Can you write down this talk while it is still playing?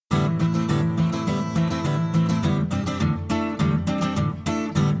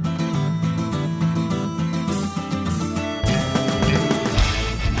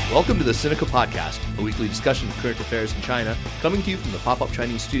Welcome to the Sinica Podcast, a weekly discussion of current affairs in China, coming to you from the Pop-Up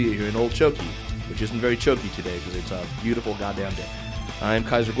Chinese studio here in Old Chokey, which isn't very choky today because it's a beautiful goddamn day. I'm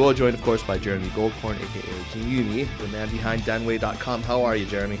Kaiser Guo, joined of course by Jeremy Goldkorn, aka Jin Yumi, the man behind Danwei.com. How are you,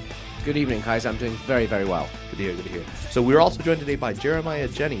 Jeremy? Good evening, Kaiser. I'm doing very, very well. Good to hear, good to hear. So we're also joined today by Jeremiah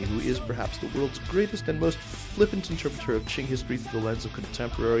Jenny, who is perhaps the world's greatest and most flippant interpreter of Qing history through the lens of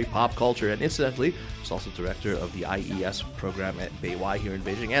contemporary pop culture, and incidentally, is also director of the IES program at Beiwai here in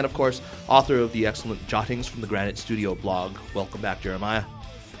Beijing, and of course, author of the excellent Jottings from the Granite Studio blog. Welcome back, Jeremiah.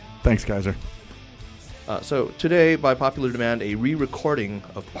 Thanks, Kaiser. So today, by popular demand, a re-recording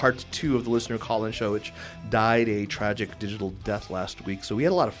of part 2 of the listener call-in show, which died a tragic digital death last week. So we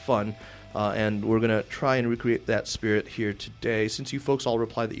had a lot of fun, and we're going to try and recreate that spirit here today. Since you folks all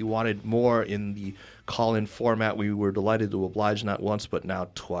replied that you wanted more in the call-in format, we were delighted to oblige not once but now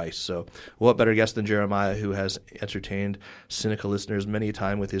twice. So what better guest than Jeremiah, who has entertained Sinica listeners many a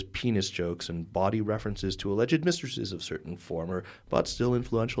time with his penis jokes and body references to alleged mistresses of certain former but still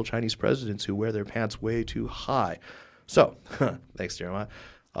influential Chinese presidents who wear their pants way too high. So, thanks, Jeremiah.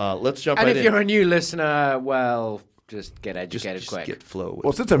 Let's jump right in. And if you're a new listener, well, just get educated quick. Get flow with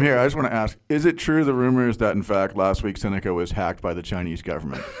Well, since I'm here, I just want to ask, is it true the rumors that, in fact, last week Sinica was hacked by the Chinese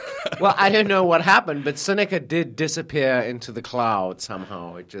government? Well, I don't know what happened, but Sinica did disappear into the cloud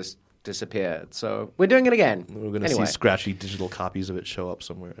somehow. It just disappeared. So we're doing it again. We're going to see scratchy digital copies of it show up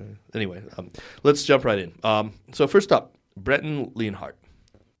somewhere. Anyway, let's jump right in. So first up, Brenton Leonhardt.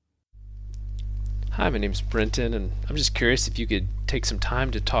 Hi, my name's Brenton, and I'm just curious if you could take some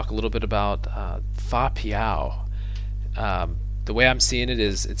time to talk a little bit about Fa Piao. The way I'm seeing it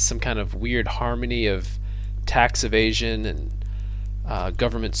is it's some kind of weird harmony of tax evasion and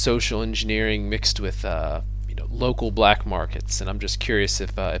government social engineering mixed with local black markets. And I'm just curious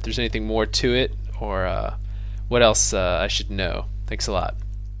if there's anything more to it or what else I should know. Thanks a lot.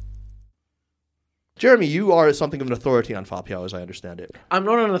 Jeremy, you are something of an authority on Fa Piao, as I understand it. I'm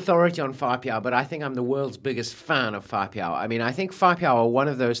not an authority on Fa Piao, but I think I'm the world's biggest fan of Fa Piao. I mean, I think Fa Piao are one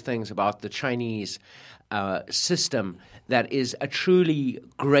of those things about the Chinese system that is a truly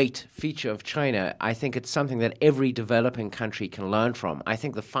great feature of China. I think it's something that every developing country can learn from. I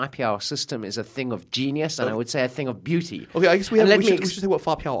think the Fa Piao system is a thing of genius, and I would say a thing of beauty. Okay, I guess we should say what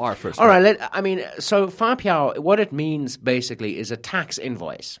Fa Piao are first. All right, so Fa Piao, what it means basically is a tax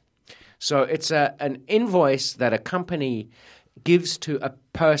invoice. So it's an invoice that a company gives to a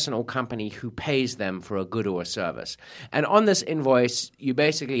person or company who pays them for a good or a service. And on this invoice, you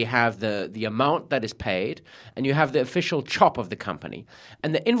basically have the amount that is paid, and you have the official chop of the company.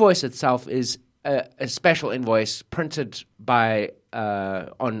 And the invoice itself is a special invoice printed by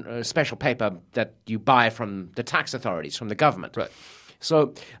on a special paper that you buy from the tax authorities, from the government. Right.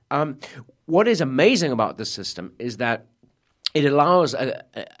 So what is amazing about this system is that it allows a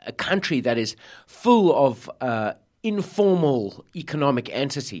country that is full of informal economic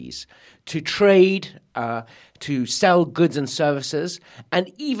entities to trade, to sell goods and services, and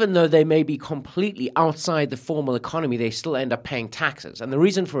even though they may be completely outside the formal economy, they still end up paying taxes. And the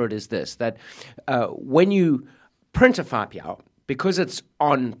reason for it is this, that when you print a Fa Piao, because it's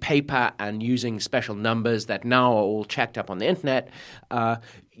on paper and using special numbers that now are all checked up on the internet,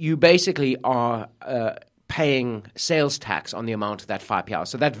 you basically are paying sales tax on the amount of that Fa Piao.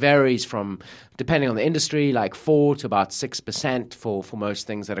 So that varies from, depending on the industry, like 4 to about 6% for most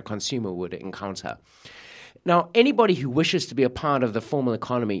things that a consumer would encounter. Now, anybody who wishes to be a part of the formal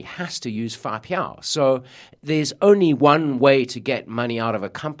economy has to use Fa Piao. So there's only one way to get money out of a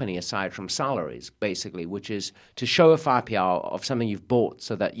company aside from salaries, basically, which is to show a Fa Piao of something you've bought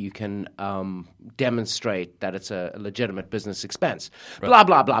so that you can demonstrate that it's a legitimate business expense. Right. Blah,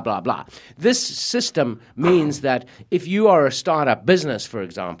 blah, blah, blah, blah. This system means that if you are a startup business, for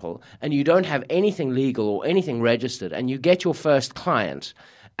example, and you don't have anything legal or anything registered, and you get your first client,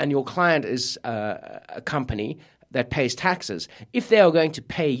 and your client is a company that pays taxes, if they are going to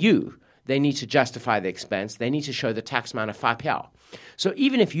pay you, they need to justify the expense. They need to show the tax amount of Fa Piao. So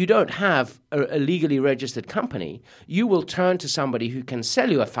even if you don't have a legally registered company, you will turn to somebody who can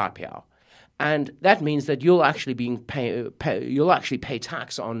sell you a Fa Piao. And that means that you'll actually pay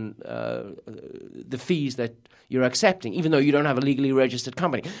tax on the fees that you're accepting, even though you don't have a legally registered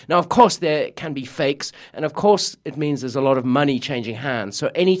company. Now, of course, there can be fakes, and of course, it means there's a lot of money changing hands.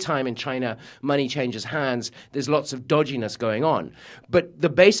 So anytime in China money changes hands, there's lots of dodginess going on. But the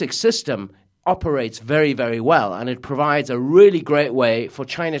basic system operates very, very well, and it provides a really great way for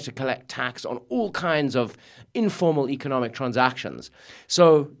China to collect tax on all kinds of informal economic transactions.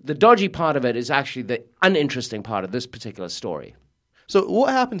 So the dodgy part of it is actually the uninteresting part of this particular story. So what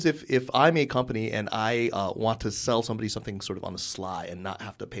happens if I'm a company and I want to sell somebody something sort of on the sly and not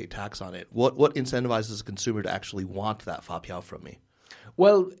have to pay tax on it? What incentivizes a consumer to actually want that fa piao from me?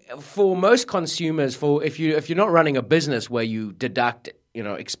 Well, for most consumers, if you're not running a business where you deduct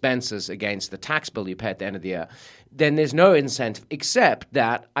expenses against the tax bill you pay at the end of the year, then there's no incentive, except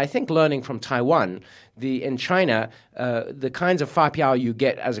that I think learning from Taiwan, in China, the kinds of fa piao you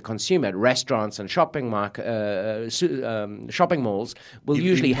get as a consumer at restaurants and shopping malls will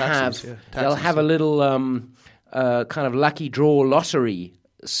usually they'll have a little kind of lucky draw lottery.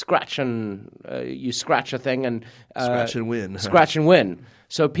 You scratch a thing and Scratch and win. Scratch and win.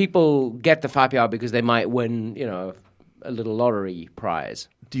 So people get the fa piao because they might win, a little lottery prize.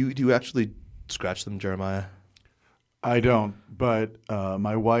 Do you actually scratch them, Jeremiah? I don't, but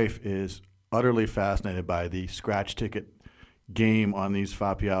my wife is utterly fascinated by the scratch ticket game on these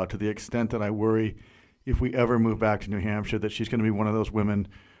fa piao, to the extent that I worry if we ever move back to New Hampshire that she's going to be one of those women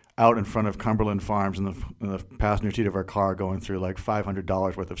out in front of Cumberland Farms in the passenger seat of our car going through like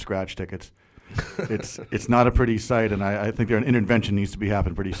 $500 worth of scratch tickets. It's not a pretty sight, and I think an intervention needs to be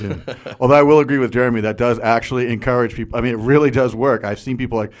happening pretty soon. Although I will agree with Jeremy, that does actually encourage people. I mean, it really does work. I've seen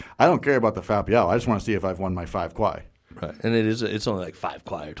people like, I don't care about the fa piao. I just want to see if I've won my 5 kwai. Right, and it's only like 5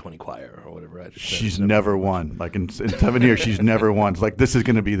 kwai or 20 kwai or whatever. Right? She's never won. Like in 7 years, she's never won. It's like, this is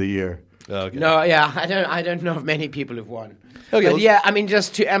going to be the year. Okay. No, yeah, I don't know of many people who've won. Okay, but yeah, I mean,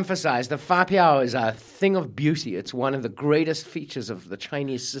 just to emphasize, the fa piao is a thing of beauty. It's one of the greatest features of the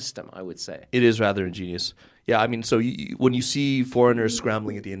Chinese system, I would say. It is rather ingenious. Yeah, I mean, so when you see foreigners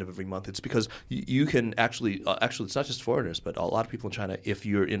scrambling at the end of every month, it's because you can actually it's not just foreigners, but a lot of people in China, if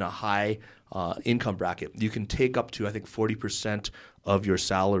you're in a high income bracket, you can take up to, I think, 40% of your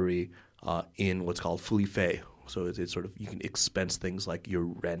salary in what's called fully fei. So it's sort of, you can expense things like your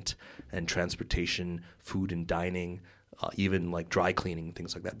rent and transportation, food and dining, even like dry cleaning,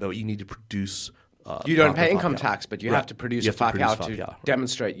 things like that. But you need to produce. You don't pay fa income piao. tax, but you Right. have to produce You a have fa to produce piao fa to piao.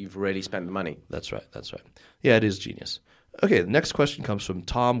 demonstrate you've really spent the money. That's right. Yeah, it is genius. Okay, the next question comes from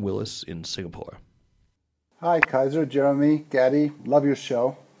Tom Willis in Singapore. Hi, Kaiser, Jeremy, Gaddy. Love your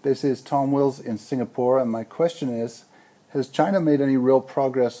show. This is Tom Wills in Singapore, and my question is, has China made any real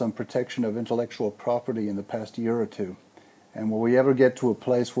progress on protection of intellectual property in the past year or two? And will we ever get to a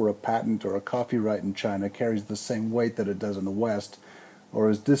place where a patent or a copyright in China carries the same weight that it does in the West? Or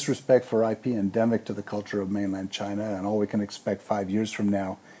is disrespect for IP endemic to the culture of mainland China, and all we can expect 5 years from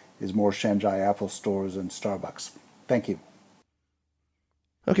now is more Shanghai Apple stores and Starbucks? Thank you.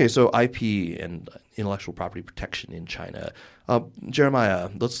 Okay, so IP and intellectual property protection in China. Jeremiah,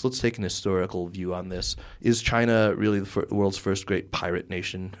 let's take an historical view on this. Is China really the world's first great pirate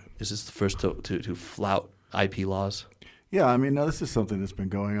nation? Is this the first to flout IP laws? Yeah, I mean, now this is something that's been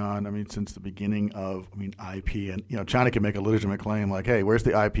going on, since the beginning of, IP. And, China can make a legitimate claim like, hey, where's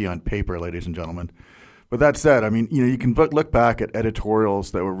the IP on paper, ladies and gentlemen? But that said, you can look back at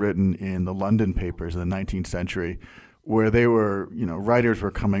editorials that were written in the London papers in the 19th century where they were, writers were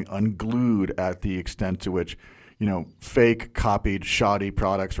coming unglued at the extent to which, fake, copied, shoddy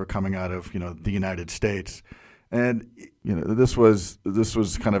products were coming out of, the United States. And, this was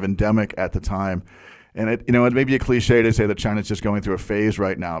kind of endemic at the time. And it may be a cliche to say that China's just going through a phase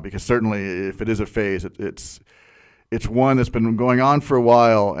right now, because certainly if it is a phase, it's one that's been going on for a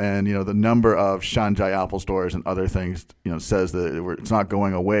while, and the number of Shanghai Apple stores and other things says that it's not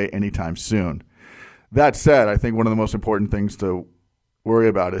going away anytime soon. That said, I think one of the most important things to worry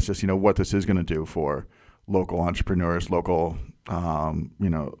about is just what this is going to do for local entrepreneurs, local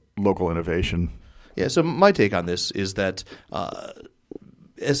innovation. Yeah. So my take on this is that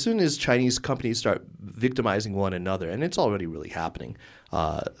as soon as Chinese companies start victimizing one another, and it's already really happening,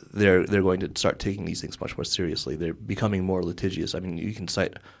 they're going to start taking these things much more seriously. They're becoming more litigious. You can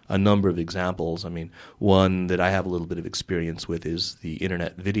cite a number of examples. One that I have a little bit of experience with is the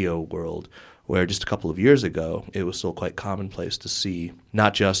internet video world, where just a couple of years ago, it was still quite commonplace to see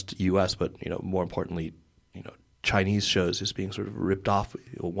not just U.S., but more importantly, Chinese shows just being sort of ripped off.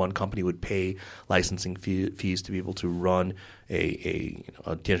 One company would pay licensing fees to be able to run a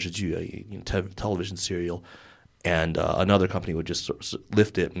television serial, and another company would just sort of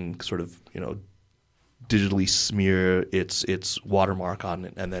lift it and sort of digitally smear its watermark on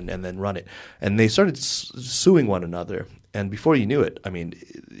it and then run it. And they started suing one another. And before you knew it,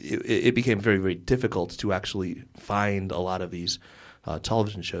 it became very, very difficult to actually find a lot of these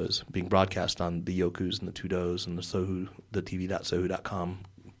television shows being broadcast on the Youkus and the Tudous and the Sohu, the TV.sohu.com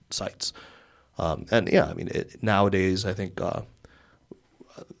sites. Nowadays, I think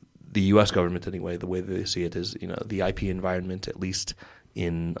the U.S. government, anyway, the way they see it is, the IP environment, at least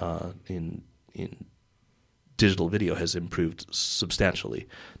in digital video has improved substantially.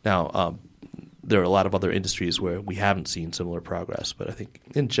 Now, there are a lot of other industries where we haven't seen similar progress, but I think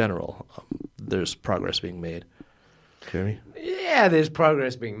in general, there's progress being made. Jeremy? Yeah, there's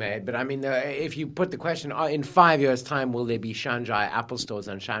progress being made, but I mean, if you put the question, in 5 years' time, will there be Shanghai Apple stores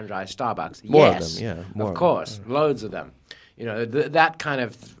and Shanghai Starbucks? More yes, of them, yeah. Of course, loads of them. You know, that kind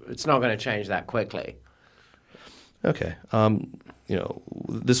of, it's not going to change that quickly. Okay. You know,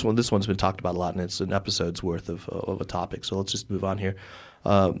 this one's been talked about a lot, and it's an episode's worth of a topic, so let's just move on here.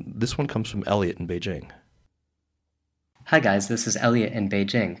 This one comes from Elliot in Beijing. Hi guys, this is Elliot in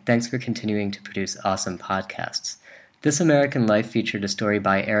Beijing. Thanks for continuing to produce awesome podcasts. This American Life featured a story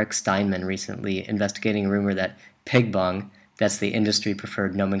by Eric Steinman recently investigating a rumor that pig bung, that's the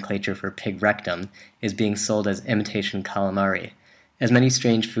industry-preferred nomenclature for pig rectum, is being sold as imitation calamari. As many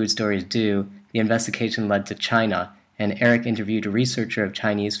strange food stories do, the investigation led to China, and Eric interviewed a researcher of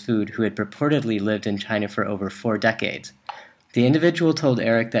Chinese food who had purportedly lived in China for over 4 decades. The individual told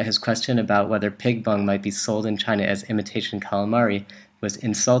Eric that his question about whether pig bung might be sold in China as imitation calamari was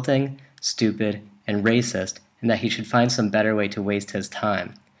insulting, stupid, and racist, and that he should find some better way to waste his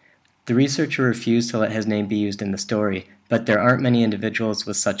time. The researcher refused to let his name be used in the story, but there aren't many individuals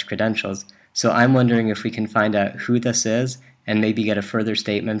with such credentials, so I'm wondering if we can find out who this is and maybe get a further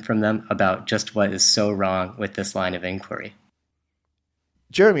statement from them about just what is so wrong with this line of inquiry.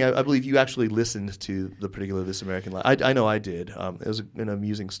 Jeremy, I believe you actually listened to the particular This American Life. I know I did. It was an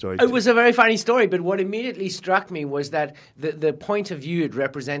amusing story. It was a very funny story, but what immediately struck me was that the point of view it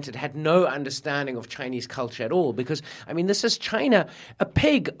represented had no understanding of Chinese culture at all. Because, I mean, this is China. A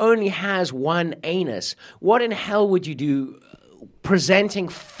pig only has one anus. What in hell would you do presenting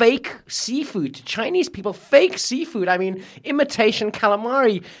fake seafood to Chinese people? Fake seafood. I mean, imitation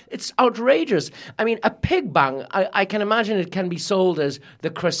calamari. It's outrageous. I mean, a pig bung, I can imagine it can be sold as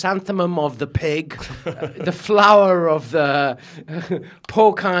the chrysanthemum of the pig, the flower of the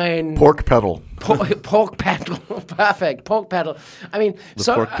porcine. Pork pedal. Pork pedal. Perfect. Pork pedal. I mean,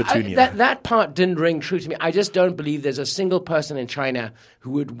 The pork petunia. that part didn't ring true to me. I just don't believe there's a single person in China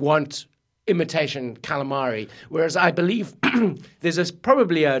who would want imitation calamari, whereas I believe there's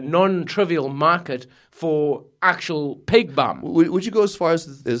probably a non-trivial market for actual pig bum. Would you go as far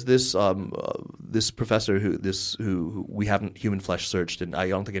as this this professor who we haven't human flesh searched, and I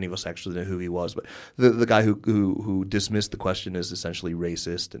don't think any of us actually know who he was, but the guy who dismissed the question as essentially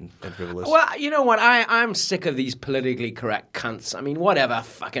racist and frivolous? Well, you know what? I'm sick of these politically correct cunts. I mean, whatever,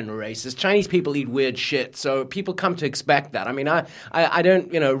 fucking racist. Chinese people eat weird shit, so people come to expect that. I mean, I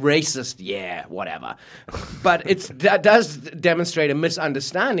don't, racist, yeah, whatever. But that does demonstrate a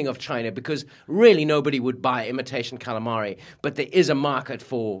misunderstanding of China, because really nobody would buy imitation calamari, but there is a market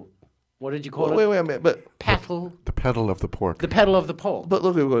for, what did you call it? Wait a minute, but Petal. The pedal of the pork. The pedal of the pork. But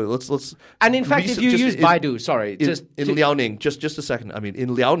look, let's. And in fact, if you use Baidu, in Liaoning, just a second. I mean, in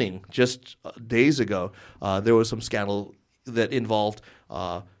Liaoning, just days ago, there was some scandal that involved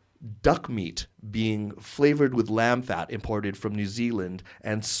duck meat being flavored with lamb fat imported from New Zealand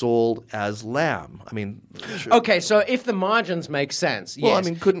and sold as lamb. I mean, sure. Okay, so if the margins make sense, Well, yes. I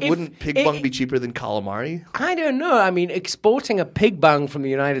mean, wouldn't pig bung be cheaper than calamari? I don't know. I mean, exporting a pig bung from the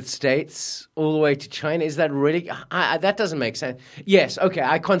United States all the way to China, is that really? That doesn't make sense. Yes, okay,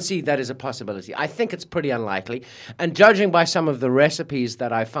 I concede that is a possibility. I think it's pretty unlikely. And judging by some of the recipes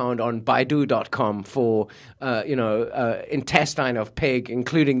that I found on Baidu.com for, intestine of pig,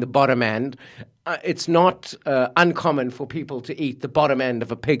 including the bottom end, it's not uncommon for people to eat the bottom end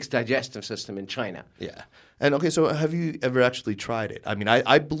of a pig's digestive system in China. Yeah. And okay, so have you ever actually tried it? I mean,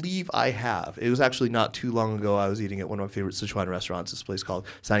 I believe I have. It was actually not too long ago. I was eating at one of my favorite Sichuan restaurants, this place called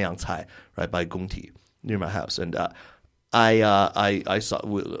Sanyang Cai, right by Gongti, near my house. And I saw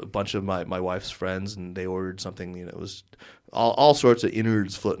a bunch of my wife's friends, and they ordered something. It was all sorts of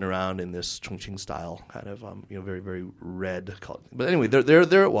innards floating around in this Chongqing style kind of very, very red color. But anyway,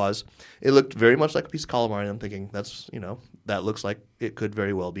 there it was. It looked very much like a piece of calamari, and I'm thinking that looks like it could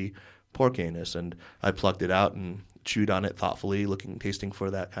very well be pork anus. And I plucked it out and chewed on it thoughtfully, tasting for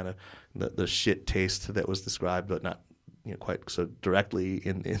that kind of the shit taste that was described, but not quite so directly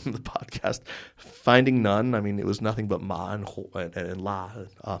in the podcast. Finding none. I mean, it was nothing but ma and la.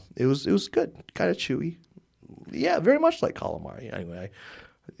 It was good, kind of chewy. Yeah, very much like calamari. Anyway,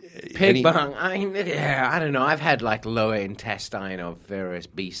 Pig bung. I mean, I don't know. I've had like lower intestine of various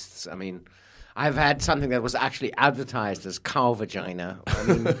beasts. I mean, I've had something that was actually advertised as cow vagina. I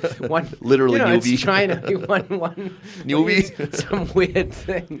mean, one literally newbie. It's China. One newbie. Some weird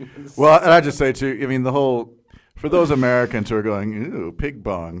things. Well, and I just say too. I mean, the whole For those Americans who are going, ooh, pig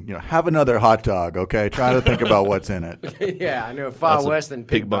bung, have another hot dog, okay? Try to think about what's in it. Yeah, I know, far worse than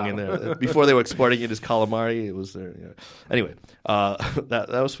pig bung in there. Before they were exporting it as calamari, it was there. Anyway, that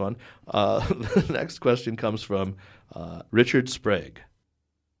was fun. The next question comes from Richard Sprague.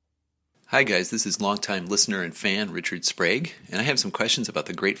 Hi guys, this is longtime listener and fan Richard Sprague, and I have some questions about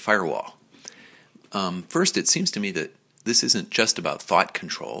the Great Firewall. First, it seems to me that this isn't just about thought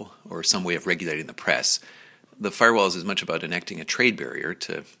control or some way of regulating the press. The firewall is as much about enacting a trade barrier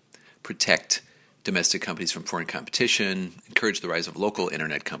to protect domestic companies from foreign competition, encourage the rise of local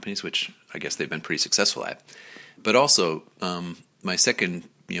internet companies, which I guess they've been pretty successful at. But also, my second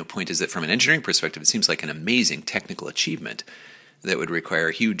point is that from an engineering perspective, it seems like an amazing technical achievement that would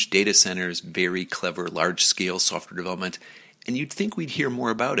require huge data centers, very clever, large-scale software development, and you'd think we'd hear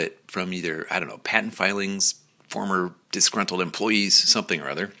more about it from either, patent filings, former disgruntled employees, something or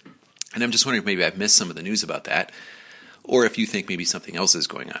other. And I'm just wondering if maybe I've missed some of the news about that, or if you think maybe something else is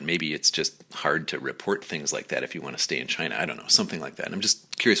going on. Maybe it's just hard to report things like that if you want to stay in China. I don't know, something like that. And I'm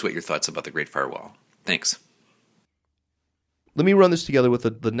just curious what your thoughts about the Great Firewall. Thanks. Let me run this together with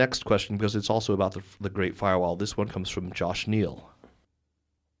the next question because it's also about the Great Firewall. This one comes from Josh Neal.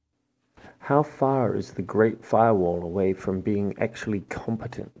 How far is the Great Firewall away from being actually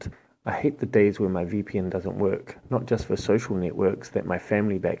competent? I hate the days where my VPN doesn't work, not just for social networks that my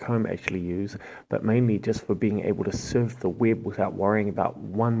family back home actually use, but mainly just for being able to surf the web without worrying about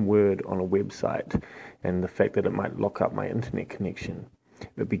one word on a website and the fact that it might lock up my internet connection.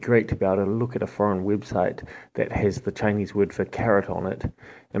 It would be great to be able to look at a foreign website that has the Chinese word for carrot on it,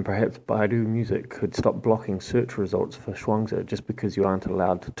 and perhaps Baidu Music could stop blocking search results for Shuangzi just because you aren't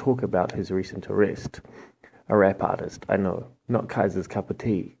allowed to talk about his recent arrest. A rap artist, I know, not Kaiser's cup of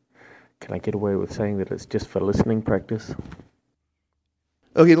tea. Can I get away with saying that it's just for listening practice?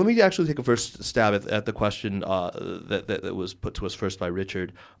 Okay, let me actually take a first stab at the question that was put to us first by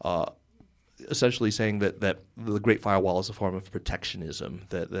Richard, essentially saying that the Great Firewall is a form of protectionism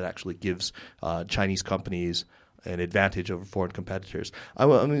that actually gives Chinese companies an advantage over foreign competitors. I'm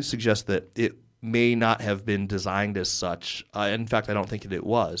going to suggest that it may not have been designed as such. In fact, I don't think it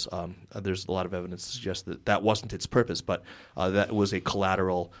was. There's a lot of evidence to suggest that wasn't its purpose, but that was a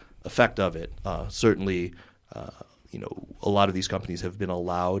collateral effect of it. Certainly, a lot of these companies have been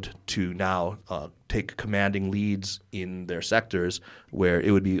allowed to now take commanding leads in their sectors where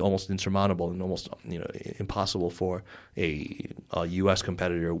it would be almost insurmountable and almost impossible for a U.S.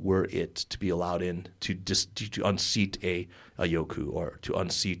 competitor, were it to be allowed in to unseat a Youku or to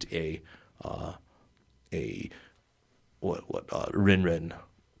unseat a Rinrin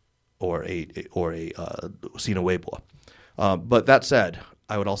or a Sina Weibo. But that said,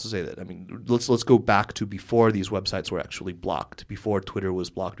 I would also say that, let's go back to before these websites were actually blocked, before Twitter was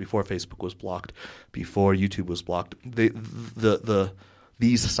blocked, before Facebook was blocked, before YouTube was blocked.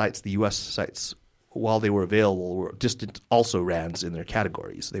 These sites, the U.S. sites, while they were available, were distant also rans in their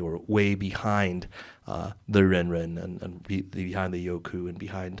categories. They were way behind the Renren and behind the Youku and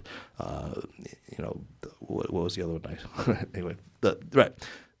behind, what was the other one? Anyway,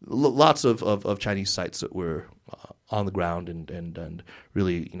 lots of Chinese sites that were on the ground and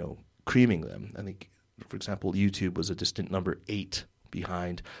really creaming them. I think, for example, YouTube was a distant number 8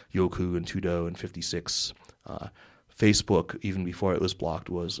 behind Youku and Tudo and 56. Facebook, even before it was blocked,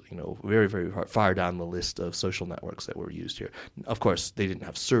 was very, very far down the list of social networks that were used here. Of course, they didn't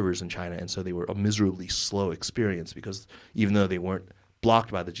have servers in China, and so they were a miserably slow experience because even though they weren't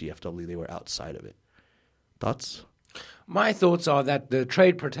blocked by the GFW, they were outside of it. Thoughts? My thoughts are that the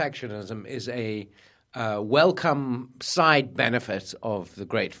trade protectionism is a welcome side benefit of the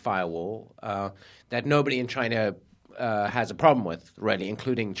Great Firewall that nobody in China has a problem with, really,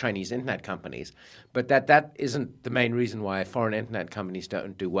 including Chinese internet companies. But that isn't the main reason why foreign internet companies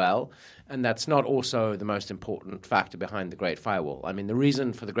don't do well, and that's not also the most important factor behind the Great Firewall. The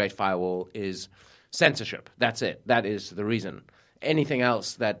reason for the Great Firewall is censorship. That's it. That is the reason. Anything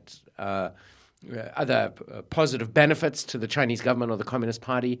else that other positive benefits to the Chinese government or the Communist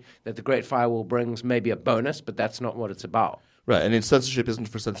Party that the Great Firewall brings may be a bonus, but that's not what it's about. Right, and censorship isn't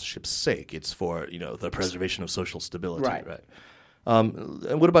for censorship's sake. It's for the preservation of social stability. Right.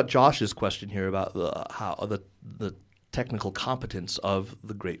 And what about Josh's question here about the technical competence of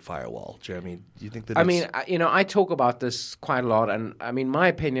the Great Firewall, Jeremy? Do you think that? I talk about this quite a lot, and my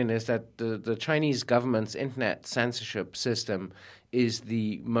opinion is that the Chinese government's internet censorship system is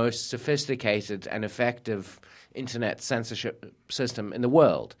the most sophisticated and effective internet censorship system in the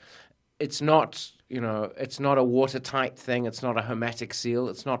world. It's not it's not a watertight thing. It's not a hermetic seal.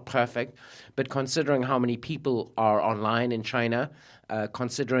 It's not perfect. But considering how many people are online in China,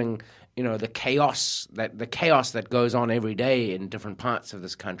 considering the chaos that goes on every day in different parts of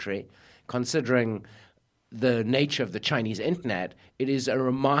this country, considering the nature of the Chinese internet, it is a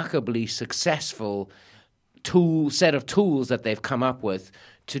remarkably successful set of tools that they've come up with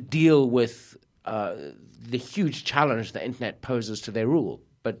to deal with the huge challenge the internet poses to their rule.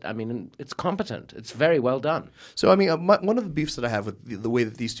 But, I mean, it's competent. It's very well done. So, I mean, one of the beefs that I have with the way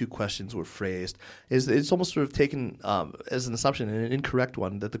that these two questions were phrased is that it's almost sort of taken as an assumption, and an incorrect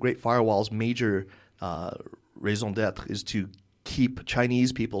one, that the Great Firewall's major raison d'etre is to keep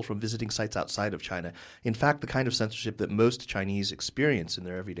Chinese people from visiting sites outside of China. In fact, the kind of censorship that most Chinese experience in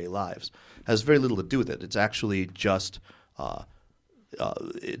their everyday lives has very little to do with it. It's actually just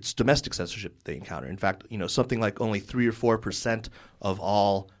it's domestic censorship that they encounter. In fact, something like only 3 or 4% of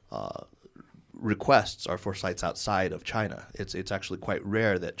all requests are for sites outside of China. It's actually quite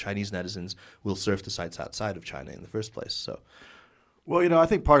rare that Chinese netizens will surf to sites outside of China in the first place. So, well, I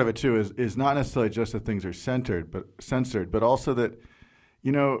think part of it too is not necessarily just that things are censored, but also that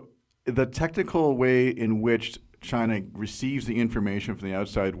the technical way in which China receives the information from the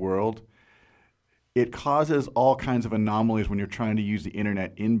outside world. It causes all kinds of anomalies when you're trying to use the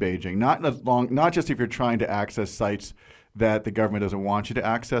internet in Beijing. Not just if you're trying to access sites that the government doesn't want you to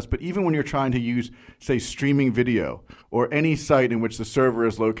access, but even when you're trying to use, say, streaming video or any site in which the server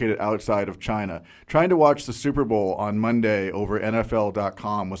is located outside of China. Trying to watch the Super Bowl on Monday over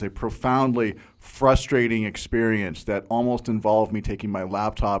NFL.com was a profoundly frustrating experience that almost involved me taking my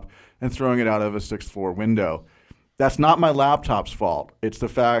laptop and throwing it out of a sixth floor window. That's not my laptop's fault. It's the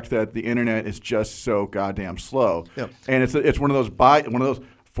fact that the internet is just so goddamn slow, and it's one of those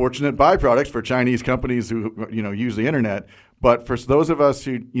fortunate byproducts for Chinese companies who use the internet. But for those of us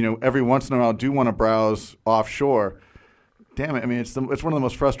who every once in a while do want to browse offshore, damn it! I mean, it's one of the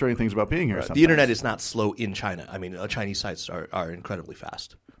most frustrating things about being here. Right. The internet is not slow in China. I mean, Chinese sites are incredibly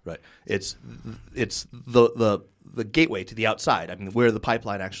fast. Right. It's the gateway to the outside. I mean, where the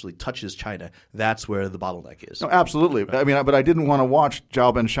pipeline actually touches China, that's where the bottleneck is. No, absolutely. Right. I mean, but I didn't want to watch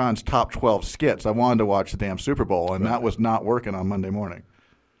Zhao Benshan's top 12 skits. I wanted to watch the damn Super Bowl, and that was not working on Monday morning.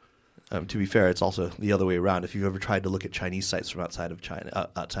 To be fair, it's also the other way around. If you've ever tried to look at Chinese sites from outside of China,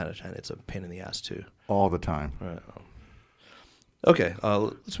 it's a pain in the ass too. All the time. Right. Okay,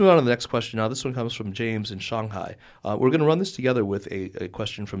 let's move on to the next question now. This one comes from James in Shanghai. We're going to run this together with a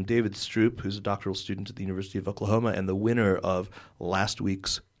question from David Stroop, who's a doctoral student at the University of Oklahoma and the winner of last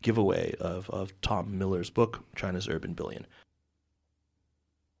week's giveaway of Tom Miller's book, China's Urban Billion.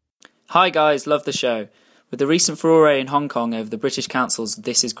 Hi guys, love the show. With the recent furore in Hong Kong over the British Council's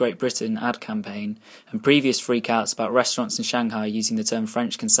This Is Great Britain ad campaign and previous freakouts about restaurants in Shanghai using the term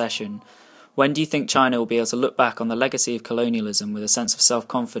French concession, when do you think China will be able to look back on the legacy of colonialism with a sense of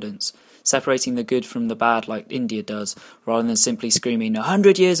self-confidence, separating the good from the bad like India does, rather than simply screaming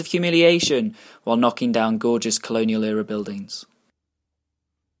 100 years of humiliation while knocking down gorgeous colonial-era buildings?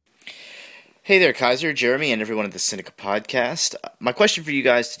 Hey there, Kaiser, Jeremy, and everyone at the Sinica podcast. My question for you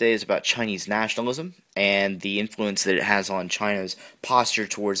guys today is about Chinese nationalism and the influence that it has on China's posture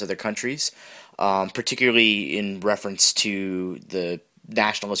towards other countries, particularly in reference to the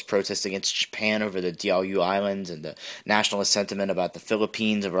nationalist protests against Japan over the Diaoyu Islands and the nationalist sentiment about the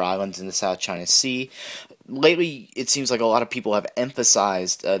Philippines over islands in the South China Sea. Lately, it seems like a lot of people have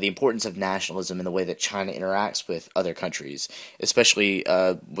emphasized the importance of nationalism in the way that China interacts with other countries, especially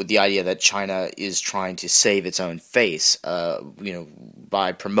with the idea that China is trying to save its own face,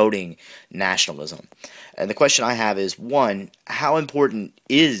 by promoting nationalism. And the question I have is, one, how important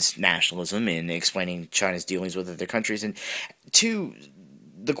is nationalism in explaining China's dealings with other countries? And two,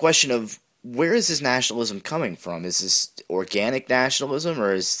 the question of where is this nationalism coming from? Is this organic nationalism,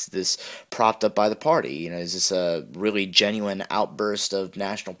 or is this propped up by the party? Is this a really genuine outburst of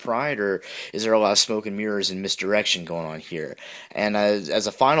national pride, or is there a lot of smoke and mirrors and misdirection going on here? And as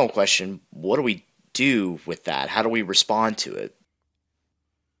a final question, what do we do with that? How do we respond to it?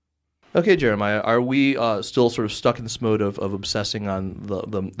 Okay, Jeremiah, are we still sort of stuck in this mode of obsessing on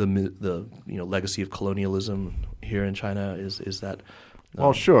the legacy of colonialism here in China? Is that?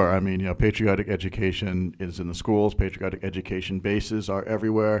 Well, sure. I mean, patriotic education is in the schools. Patriotic education bases are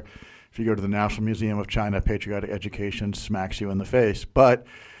everywhere. If you go to the National Museum of China, patriotic education smacks you in the face. But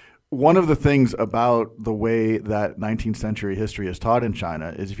one of the things about the way that 19th century history is taught in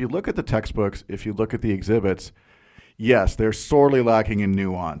China is if you look at the textbooks, if you look at the exhibits, yes, they're sorely lacking in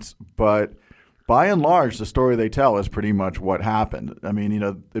nuance. But by and large, the story they tell is pretty much what happened. I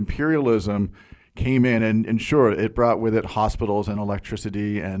mean, imperialism came in and sure, it brought with it hospitals and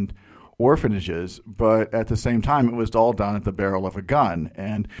electricity and orphanages, but at the same time, it was all done at the barrel of a gun.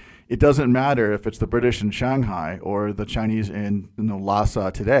 And it doesn't matter if it's the British in Shanghai or the Chinese in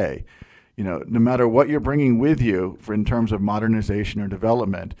Lhasa today. No matter what you're bringing with you in terms of modernization or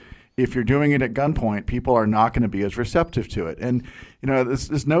development, if you're doing it at gunpoint, people are not going to be as receptive to it. And,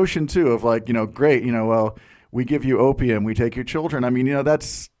 this notion, too, of great, well, we give you opium, we take your children. I mean,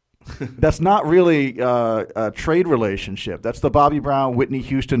 that's not really a trade relationship. That's the Bobby Brown, Whitney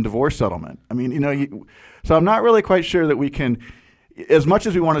Houston divorce settlement. I mean, so I'm not really quite sure that we can, as much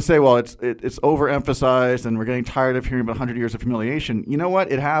as we want to say, well, it's overemphasized and we're getting tired of hearing about 100 years of humiliation. You know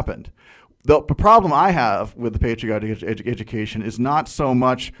what? It happened. The problem I have with the patriotic education is not so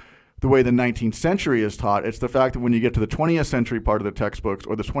much the way the 19th century is taught. It's the fact that when you get to the 20th century part of the textbooks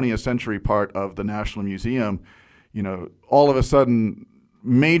or the 20th century part of the National Museum, all of a sudden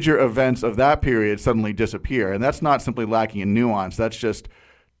major events of that period suddenly disappear. And that's not simply lacking in nuance. That's just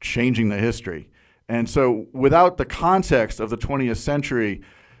changing the history. And so without the context of the 20th century,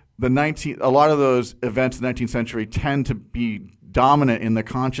 a lot of those events in the 19th century tend to be dominant in the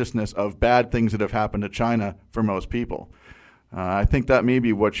consciousness of bad things that have happened to China for most people. I think that may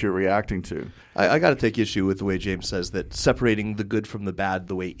be what you're reacting to. I got to take issue with the way James says that separating the good from the bad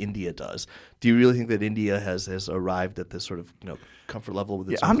the way India does. Do you really think that India has arrived at this sort of comfort level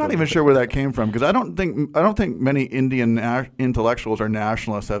with its? I'm not even sure where that came from, because I don't think many Indian intellectuals or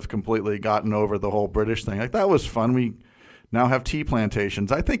nationalists have completely gotten over the whole British thing. Like, that was fun. We now have tea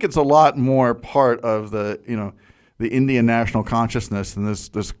plantations. I think it's a lot more part of the Indian national consciousness than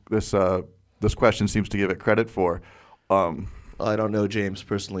this question seems to give it credit for. I don't know James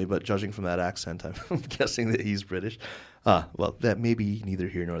personally, but judging from that accent, I'm guessing that he's British. Well, that may be neither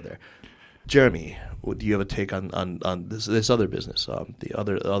here nor there. Jeremy, do you have a take on this other business? The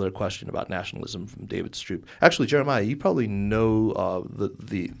other question about nationalism from David Stroop. Actually, Jeremiah, you probably know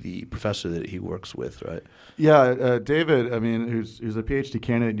the professor that he works with, right? Yeah, David. I mean, who's a PhD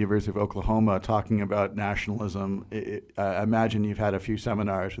candidate at the University of Oklahoma, talking about nationalism. I imagine you've had a few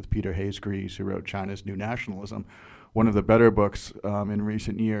seminars with Peter Hayes-Grease, who wrote China's New Nationalism, one of the better books in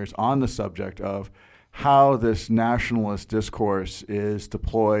recent years on the subject of how this nationalist discourse is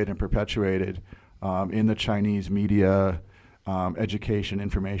deployed and perpetuated in the Chinese media, education,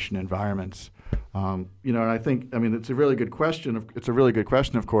 information environments. And I think, it's a really good question. It's a really good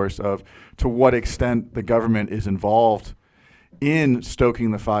question, of course, of to what extent the government is involved in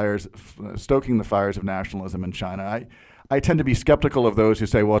stoking the fires of nationalism in China. I tend to be skeptical of those who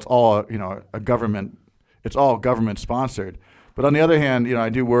say, well, it's all it's all government sponsored. But on the other hand, I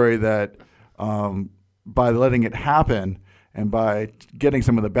do worry that by letting it happen and by getting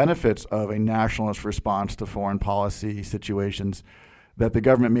some of the benefits of a nationalist response to foreign policy situations, that the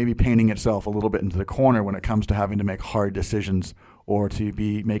government may be painting itself a little bit into the corner when it comes to having to make hard decisions or to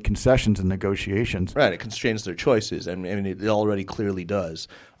make concessions in negotiations. Right, it constrains their choices. It already clearly does.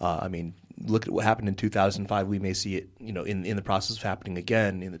 Look at what happened in 2005. We may see it, in the process of happening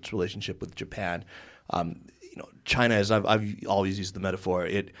again in its relationship with Japan. China, as I've always used the metaphor,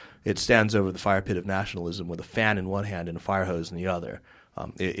 it stands over the fire pit of nationalism with a fan in one hand and a fire hose in the other.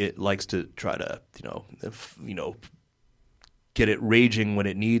 It likes to try to, get it raging when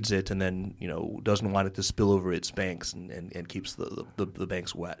it needs it, and then doesn't want it to spill over its banks and keeps the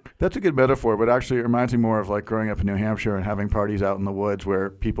banks wet. That's a good metaphor, but actually it reminds me more of like growing up in New Hampshire and having parties out in the woods where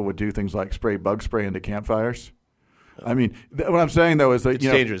people would do things like spray bug spray into campfires. What I'm saying, though, is that it's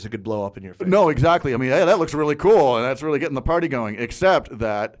dangerous. It could blow up in your face. No, exactly. Hey, that looks really cool, and that's really getting the party going, except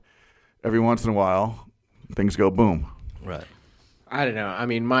that every once in a while, things go boom. Right. I don't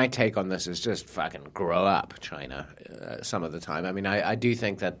know. My take on this is just fucking grow up, China, some of the time. I do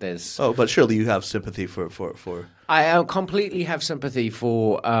think that there's... Oh, but surely you have sympathy for... I completely have sympathy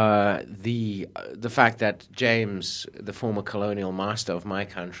for the fact that James, the former colonial master of my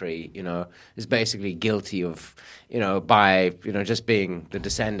country, is basically guilty of, just being the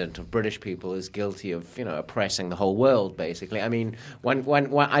descendant of British people, is guilty of, oppressing the whole world, basically. I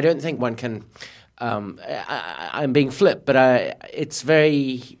don't think one can... I'm being flip, but it's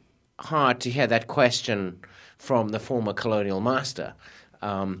very hard to hear that question from the former colonial master.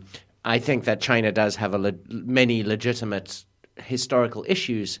 I think that China does have many legitimate historical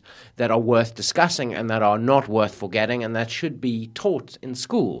issues that are worth discussing and that are not worth forgetting, and that should be taught in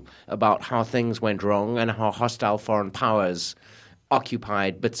school about how things went wrong and how hostile foreign powers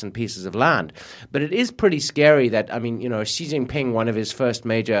occupied bits and pieces of land. But it is pretty scary that, Xi Jinping, one of his first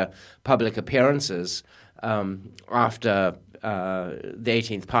major public appearances after the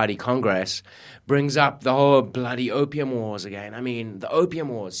 18th Party Congress, brings up the whole bloody opium wars again. The opium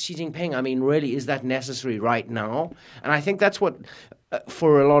wars. Xi Jinping, really, is that necessary right now? And I think that's what,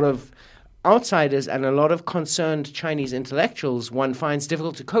 for a lot of outsiders and a lot of concerned Chinese intellectuals one finds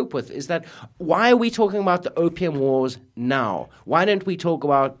difficult to cope with is that why are we talking about the Opium Wars now? Why don't we talk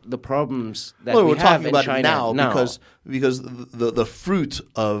about the problems that we we're have talking in about China it now because the fruit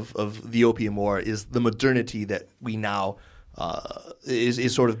of the Opium War is the modernity that we now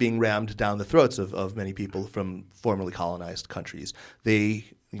is sort of being rammed down the throats of many people from formerly colonized countries. They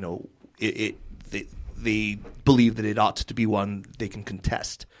they believe that it ought to be one they can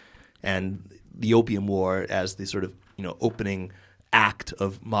contest. And the Opium War, as the sort of opening act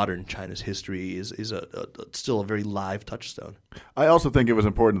of modern China's history, is still a very live touchstone. I also think it was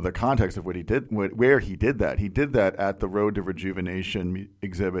important in the context of what he did, where he did that. He did that at the Road to Rejuvenation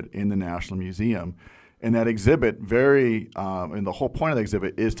exhibit in the National Museum. And that exhibit, and the whole point of the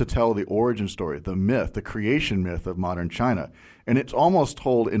exhibit is to tell the origin story, the myth, the creation myth of modern China. And it's almost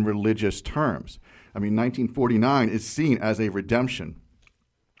told in religious terms. I mean, 1949 is seen as a redemption.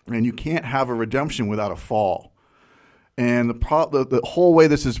 And you can't have a redemption without a fall. And the whole way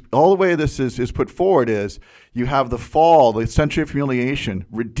this is put forward is you have the fall, the century of humiliation,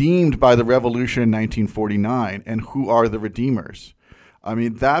 redeemed by the revolution in 1949. And who are the redeemers? I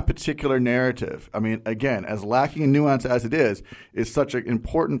mean, that particular narrative, I mean, again, as lacking in nuance as it is such an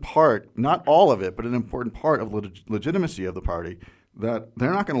important part, not all of it, but an important part of legitimacy of the party, that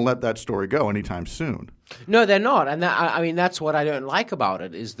they're not going to let that story go anytime soon. No, they're not. And that's what I don't like about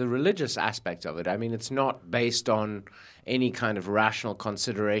it, is the religious aspect of it. I mean, it's not based on any kind of rational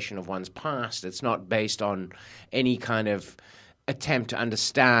consideration of one's past. It's not based on any kind of attempt to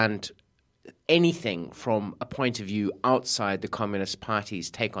understand anything from a point of view outside the Communist Party's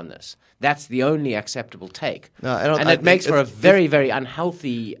take on this. That's the only acceptable take. It makes for a very, very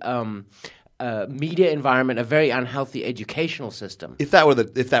unhealthy media environment, a very unhealthy educational system. If that were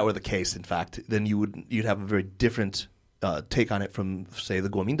the case, in fact, then you'd have a very different take on it from, say, the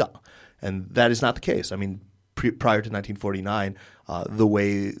Kuomintang, and that is not the case. I mean, prior to 1949, the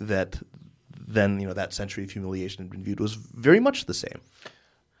way that then that century of humiliation had been viewed was very much the same.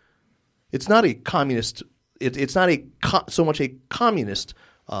 It's not a communist. It's not so much a communist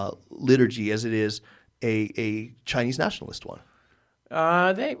liturgy as it is a Chinese nationalist one.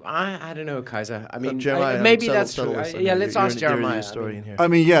 I don't know, Kaiser. I mean, Jeremiah, maybe that's true. Let's ask Jeremiah. I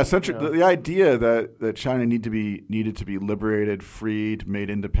mean, the idea that China needed to be liberated, freed, made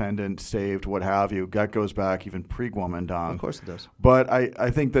independent, saved, what have you, that goes back even pre-Kuomintang. Of course it does. But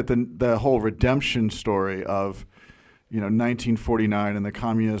I think that the whole redemption story of 1949 and the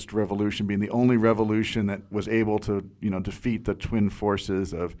Communist Revolution being the only revolution that was able to defeat the twin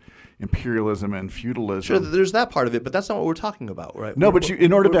forces of imperialism and feudalism. Sure, there's that part of it, but that's not what we're talking about, right? No, but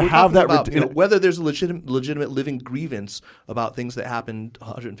in order to have that, whether there's a legitimate living grievance about things that happened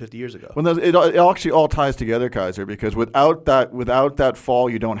 150 years ago. Well, it actually all ties together, Kaiser, because without that fall,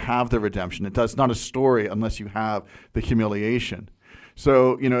 you don't have the redemption. It's not a story unless you have the humiliation.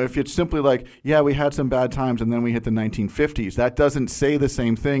 So, if it's simply like, yeah, we had some bad times and then we hit the 1950s, that doesn't say the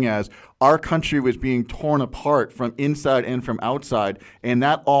same thing as our country was being torn apart from inside and from outside, and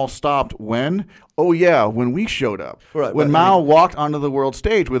that all stopped when? Oh, yeah, when we showed up. Right, when Mao walked onto the world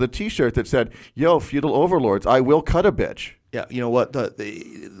stage with a T-shirt that said, yo, feudal overlords, I will cut a bitch. Yeah, you know what?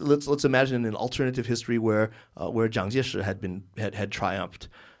 Let's imagine an alternative history where Jiang Jieshi had triumphed.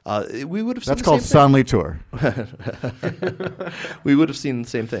 We would have seen that's called Sanli Tour. We would have seen the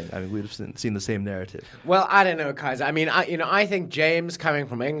same thing. I mean, we would have seen the same narrative. Well, I don't know, Kaiser. I mean, I think James, coming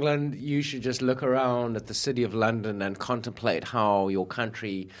from England, you should just look around at the city of London and contemplate how your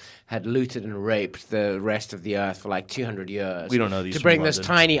country had looted and raped the rest of the earth for like 200 years. We don't know these to bring from this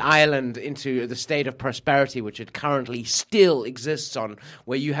London. tiny island into the state of prosperity which it currently still exists on,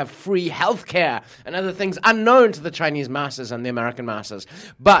 where you have free healthcare and other things unknown to the Chinese masses and the American masses.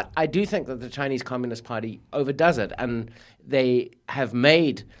 But I do think that the Chinese Communist Party overdoes it, and they have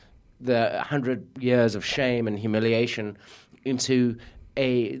made the 100 years of shame and humiliation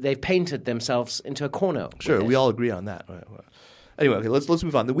they've painted themselves into a corner. Sure, we all agree on that. Right. Anyway, okay, let's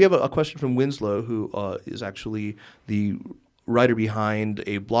move on. We have a question from Winslow, who is actually the writer behind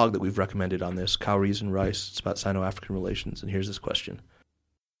a blog that we've recommended on this, Cowries and Rice. It's about Sino-African relations, and here's his question.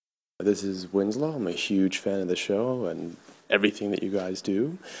 This is Winslow. I'm a huge fan of the show and everything that you guys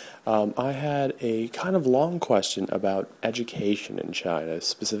do. I had a kind of long question about education in China,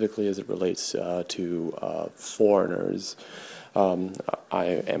 specifically as it relates to foreigners. I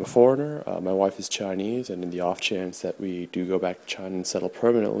am a foreigner. My wife is Chinese, and in the off chance that we do go back to China and settle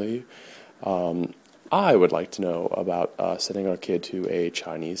permanently, I would like to know about sending our kid to a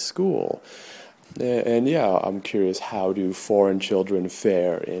Chinese school. And yeah, I'm curious, how do foreign children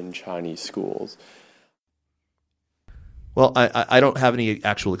fare in Chinese schools? Well, I don't have any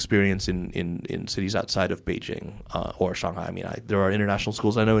actual experience in cities outside of Beijing or Shanghai. I mean, there are international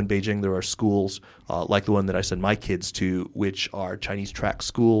schools. I know in Beijing there are schools like the one that I send my kids to, which are Chinese track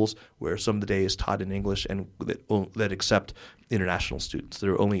schools where some of the day is taught in English and that accept international students.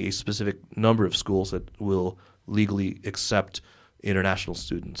 There are only a specific number of schools that will legally accept international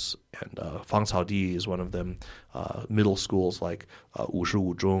students, and Fangcaodi is one of them. Middle schools like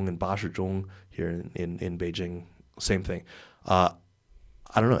Wushi Zhong and Bashi Zhong here in Beijing. Same thing. I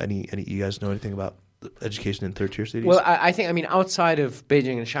don't know. Any you guys know anything about education in third-tier cities? Well, I think, outside of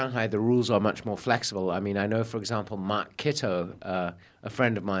Beijing and Shanghai, the rules are much more flexible. I mean, I know, for example, Mark Kitto, a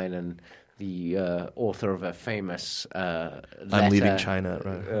friend of mine and the author of a famous letter I'm leaving China,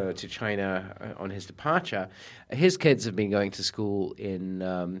 right. to China on his departure. His kids have been going to school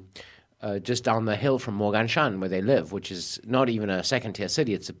in just down the hill from Moganshan, where they live, which is not even a second-tier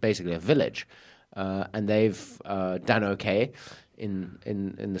city. It's basically a village. And they've done okay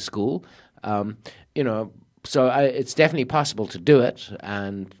in the school, So it's definitely possible to do it,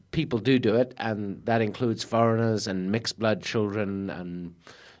 and people do it, and that includes foreigners and mixed blood children, and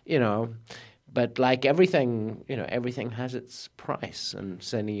But like everything, everything has its price, and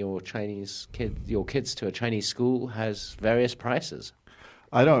sending your kids to a Chinese school has various prices.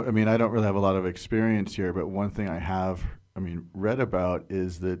 I don't really have a lot of experience here, but one thing I have, read about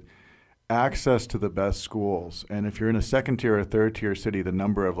is that access to the best schools, and if you're in a second-tier or third-tier city, the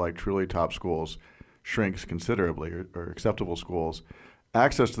number of truly top schools shrinks considerably, or acceptable schools.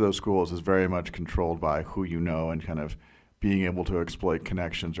 Access to those schools is very much controlled by who you know and kind of being able to exploit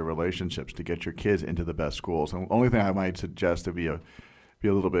connections or relationships to get your kids into the best schools. And the only thing I might suggest to be a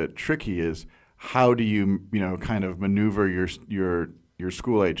little bit tricky is how do you kind of maneuver your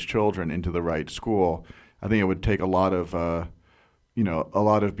school-age children into the right school. I think it would take a lot of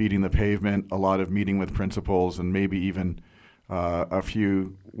beating the pavement, a lot of meeting with principals, and maybe even a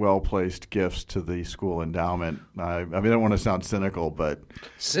few well-placed gifts to the school endowment. I don't want to sound cynical, but...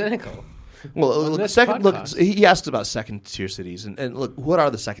 Cynical? Well, he asks about second-tier cities, and look, what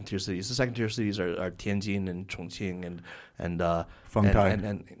are the second-tier cities? The second-tier cities are Tianjin and Chongqing and Fengtai.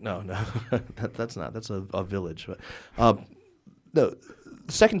 And no, that's not. That's a village. But, no,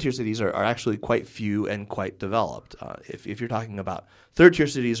 the second-tier cities are actually quite few and quite developed. If you're talking about third-tier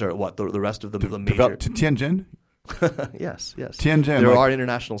cities, are what the rest of the major Tianjin. Yes. Tianjin. There are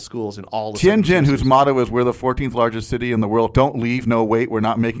international schools in all the Tianjin, whose motto is "We're the 14th largest city in the world. Don't leave, no wait. We're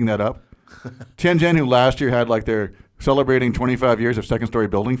not making that up." Tianjin, who last year had they're celebrating 25 years of second-story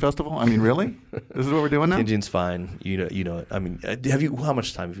building festival. Really? This is what we're doing now? Tianjin's fine. You know it. How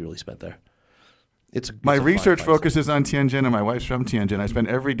much time have you really spent there? My research focuses on Tianjin, and my wife's from Tianjin. I spend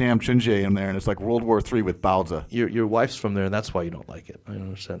every damn Chunjie in there, and it's like World War III with Baozi. Your wife's from there, and that's why you don't like it. I don't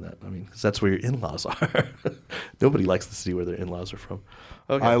understand that. Because that's where your in-laws are. Nobody likes the city where their in-laws are from.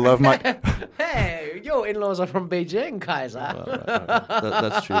 Okay. I love my... Hey, your in-laws are from Beijing, Kaiser.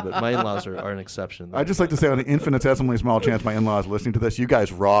 That's true, but my in-laws are an exception. I'd just like to say, on an infinitesimally small chance my in-laws are listening to this, you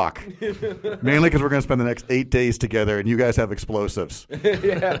guys rock. Mainly because we're going to spend the next 8 days together, and you guys have explosives.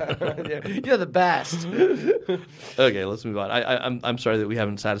 Yeah. You're the best. Okay, let's move on. I'm sorry that we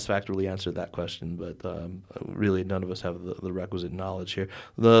haven't satisfactorily answered that question, but really none of us have the requisite knowledge here.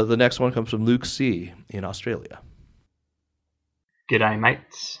 The next one comes from Luke C. in Australia. G'day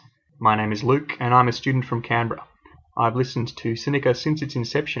mates, my name is Luke and I'm a student from Canberra. I've listened to Sinica since its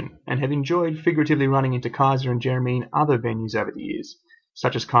inception and have enjoyed figuratively running into Kaiser and Jeremy in other venues over the years,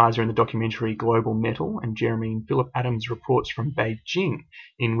 such as Kaiser in the documentary Global Metal and Jeremy in Philip Adams' reports from Beijing,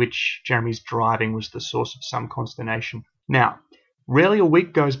 in which Jeremy's driving was the source of some consternation. Now, rarely a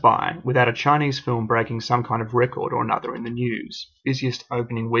week goes by without a Chinese film breaking some kind of record or another in the news. Busiest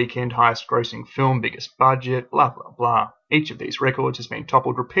opening weekend, highest grossing film, biggest budget, blah blah blah. Each of these records has been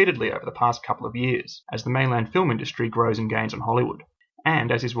toppled repeatedly over the past couple of years, as the mainland film industry grows and gains on Hollywood.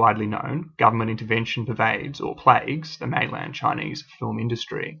 And, as is widely known, government intervention pervades or plagues the mainland Chinese film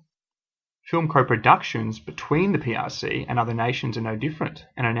industry. Film co-productions between the PRC and other nations are no different,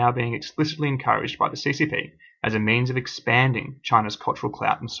 and are now being explicitly encouraged by the CCP as a means of expanding China's cultural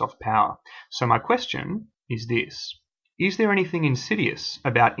clout and soft power. So my question is this. Is there anything insidious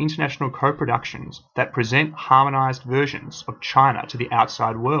about international co-productions that present harmonized versions of China to the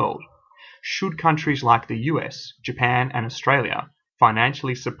outside world? Should countries like the US, Japan and Australia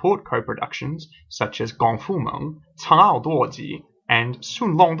financially support co-productions such as Gongfumeng, Cangao Duoji, and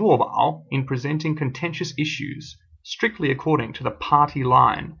Sun Long Duobao in presenting contentious issues, strictly according to the party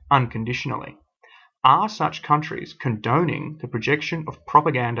line, unconditionally? Are such countries condoning the projection of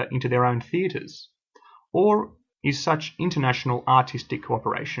propaganda into their own theatres? Or is such international artistic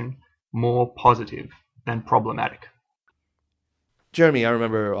cooperation more positive than problematic? Jeremy, I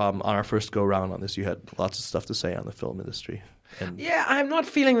remember on our first go round on this, you had lots of stuff to say on the film industry. And Yeah, I'm not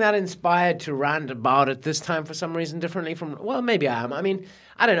feeling that inspired to rant about it this time for some reason differently from, well, maybe I am. I mean,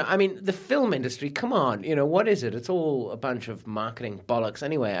 I don't know. I mean, the film industry, come on, what is it? It's all a bunch of marketing bollocks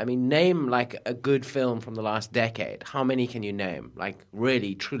anyway. I mean, name like a good film from the last decade. How many can you name? Like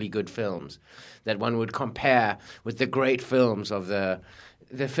really, truly good films that one would compare with the great films of the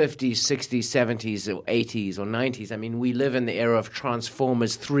 50s, 60s, 70s, or 80s, or 90s. I mean, we live in the era of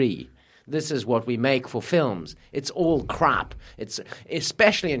Transformers 3. This is what we make for films. It's all crap. It's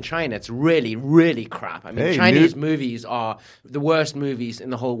especially in China. It's really, really crap. I mean, Chinese movies are the worst movies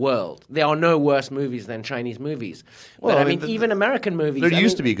in the whole world. There are no worse movies than Chinese movies. Well, but I mean, even American movies. There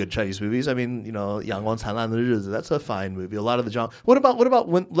used to be good Chinese movies. I mean, 阳光灿烂的日子, that's a fine movie. A lot of the genre. What about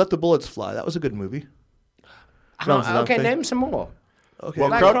when Let the Bullets Fly? That was a good movie. Okay, name some more. Okay, Well,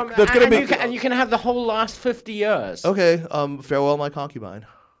 Like that's gonna be. and you can have the whole last 50 years. okay. Farewell, My Concubine.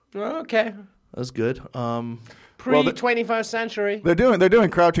 Okay. That's good. Pre-21st century. They're doing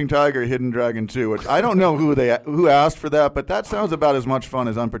Crouching Tiger, Hidden Dragon 2, which I don't know who asked for that, but that sounds about as much fun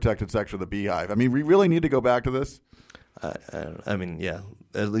as Unprotected Sex with the Beehive. I mean, we really need to go back to this. I mean, yeah.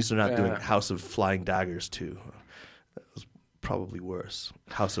 At least they're not doing House of Flying Daggers 2. That was probably worse.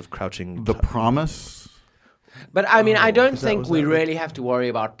 House of Crouching. The Promise. But I mean, I don't was think that we right? really have to worry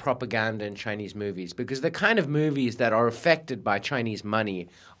about propaganda in Chinese movies because the kind of movies that are affected by Chinese money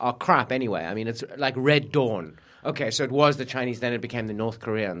are crap anyway. I mean, it's like Red Dawn. Okay, so it was the Chinese, then it became the North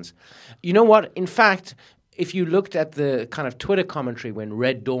Koreans. You know what? In fact, if you looked at the kind of Twitter commentary when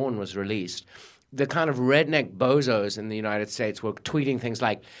Red Dawn was released, the kind of redneck bozos in the United States were tweeting things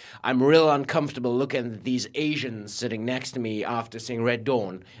like, I'm real uncomfortable looking at these Asians sitting next to me after seeing Red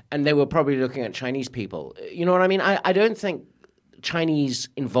Dawn. And they were probably looking at Chinese people. You know what I mean? I don't think Chinese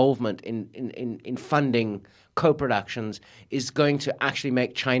involvement in funding co-productions is going to actually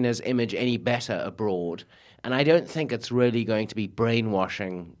make China's image any better abroad. And I don't think it's really going to be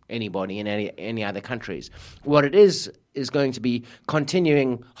brainwashing anybody in any other countries. What it is going to be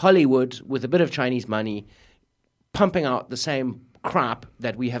continuing Hollywood with a bit of Chinese money, pumping out the same crap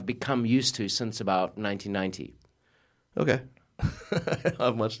that we have become used to since about 1990. Okay. I don't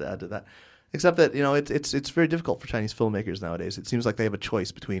have much to add to that. Except that, it's very difficult for Chinese filmmakers nowadays. It seems like they have a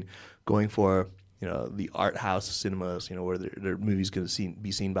choice between going for the art house cinemas, where their movie's going to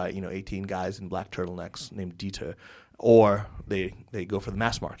be seen by 18 guys in black turtlenecks named Dieter, or they go for the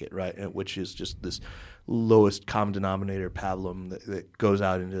mass market, right, which is just this lowest common denominator pablum that goes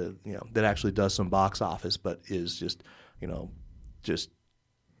out into that actually does some box office, but is just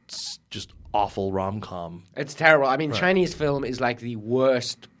awful rom-com. It's terrible. I mean, right. Chinese film is like the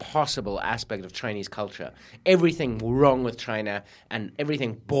worst possible aspect of Chinese culture. Everything wrong with China and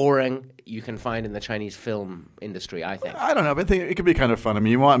everything boring you can find in the Chinese film industry, I think. I don't know, but I think it could be kind of fun. I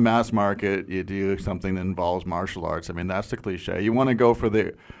mean, you want mass market, you do something that involves martial arts. I mean, that's the cliche. You want to go for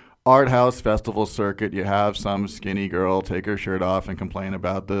the art house festival circuit. You have some skinny girl take her shirt off and complain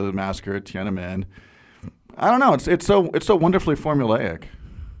about the massacre at Tiananmen. I don't know. It's so wonderfully formulaic.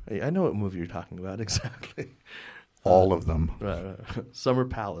 I know what movie you're talking about exactly. All of them. Right. Summer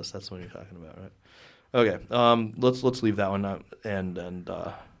Palace. That's what you're talking about, right? Okay. Let's leave that one out and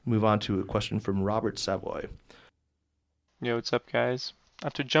move on to a question from Robert Savoy. Yo, what's up, guys?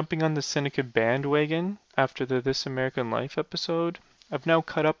 After jumping on the Sinica bandwagon after the This American Life episode, I've now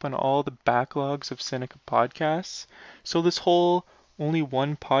caught up on all the backlogs of Sinica podcasts. So this whole only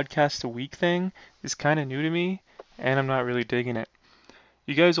one podcast a week thing is kind of new to me, and I'm not really digging it.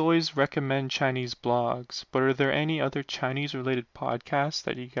 You guys always recommend Chinese blogs, but are there any other Chinese-related podcasts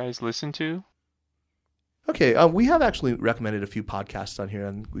that you guys listen to? Okay, we have actually recommended a few podcasts on here,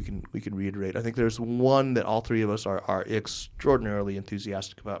 and we can reiterate. I think there's one that all three of us are extraordinarily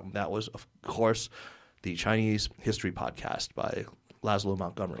enthusiastic about, and that was, of course, the Chinese History Podcast by Laszlo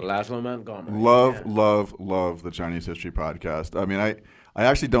Montgomery. Love the Chinese History Podcast. I mean, I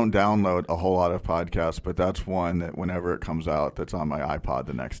actually don't download a whole lot of podcasts, but that's one that whenever it comes out, that's on my iPod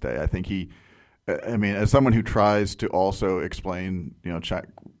the next day. I think as someone who tries to also explain,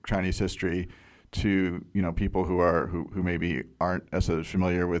 Chinese history to, people who maybe aren't as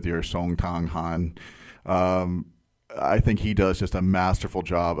familiar with your Song Tang Han, I think he does just a masterful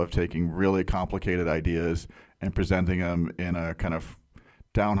job of taking really complicated ideas and presenting them in a kind of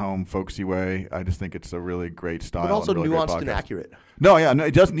down-home, folksy way. I just think it's a really great style. But also really nuanced and accurate. No,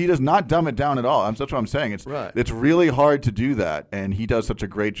 he does not dumb it down at all. That's what I'm saying. It's really hard to do that, and he does such a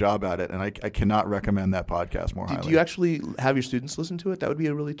great job at it, and I cannot recommend that podcast more highly. Do you actually have your students listen to it? That would be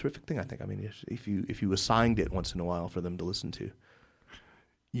a really terrific thing, I think. I mean, if you assigned it once in a while for them to listen to.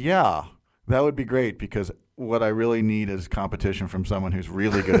 Yeah. That would be great, because what I really need is competition from someone who's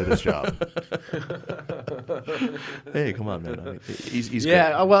really good at his job. Hey, come on, man. I mean, he's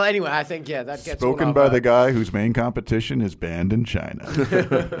Yeah. great. Well, anyway, I think that gets Spoken all by of, the guy whose main competition is banned in China.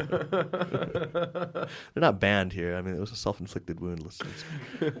 They're not banned here. I mean, it was a self-inflicted wound, listeners.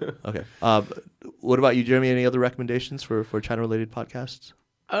 Okay. What about you, Jeremy? Any other recommendations for China-related podcasts?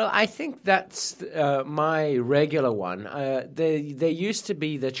 I think that's my regular one. There used to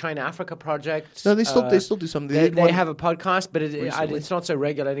be the China Africa Project. No, they still do something. They have a podcast, but it's not so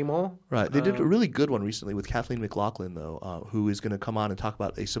regular anymore. Right. They did a really good one recently with Kathleen McLaughlin, though, who is going to come on and talk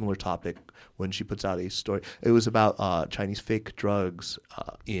about a similar topic when she puts out a story. It was about Chinese fake drugs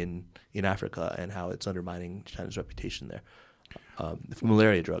in Africa and how it's undermining China's reputation there.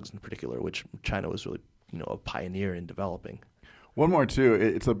 Malaria drugs in particular, which China was really a pioneer in developing. One more, too.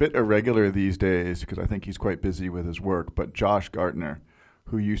 It's a bit irregular these days because I think he's quite busy with his work, but Josh Gartner,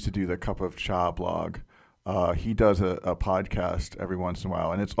 who used to do the Cup of Cha blog, he does a podcast every once in a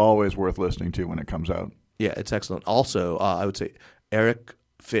while, and it's always worth listening to when it comes out. Yeah, it's excellent. Also, I would say Eric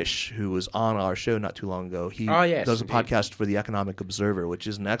Fish, who was on our show not too long ago, he does a podcast for the Economic Observer, which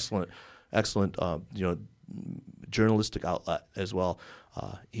is an excellent journalistic outlet as well.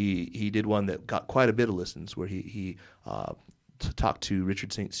 He did one that got quite a bit of listens, where he talked to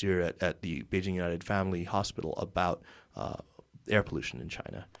Richard St. Cyr at the Beijing United Family Hospital about air pollution in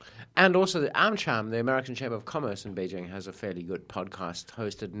China. And also the AmCham, the American Chamber of Commerce in Beijing, has a fairly good podcast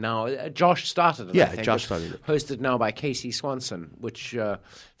hosted now. Josh started it, I think. Josh started it. Hosted now by Casey Swanson, which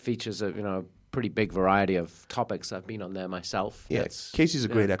features a pretty big variety of topics. I've been on there myself. Yeah, Casey's a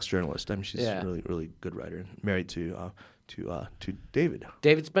great ex-journalist. I mean, she's a really, really good writer. Married to David.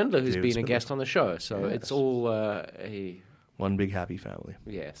 David Spindler, who's been a guest on the show. So it's all one big happy family.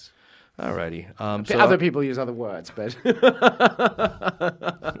 Yes. Alrighty. Other people use other words, but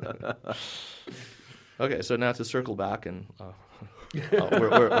okay. So now to circle back and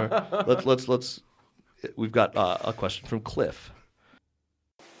we've got a question from Cliff.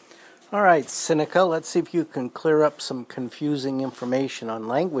 All right, Sinica, let's see if you can clear up some confusing information on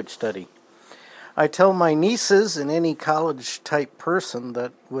language study. I tell my nieces and any college-type person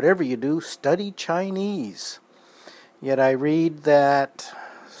that whatever you do, study Chinese. Yet I read that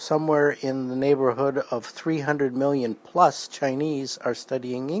somewhere in the neighborhood of 300 million plus Chinese are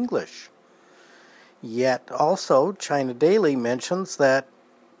studying English. Yet also, China Daily mentions that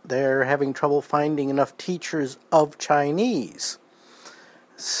they're having trouble finding enough teachers of Chinese.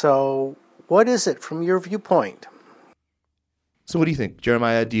 So, what is it from your viewpoint? So, what do you think,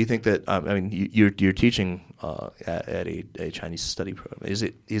 Jeremiah? Do you think that you're teaching at a Chinese study program? Is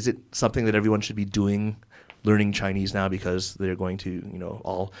it something that everyone should be doing, learning Chinese now, because they're going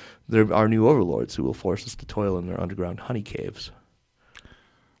to there are new overlords who will force us to toil in their underground honey caves?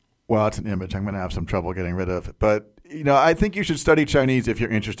 Well, it's an image I'm going to have some trouble getting rid of. But I think you should study Chinese if you're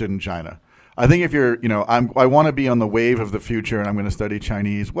interested in China. I think if you're, I want to be on the wave of the future and I'm going to study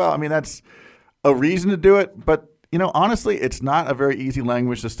Chinese. Well, I mean, that's a reason to do it. But, honestly, it's not a very easy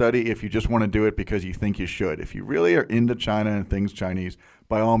language to study if you just want to do it because you think you should. If you really are into China and things Chinese,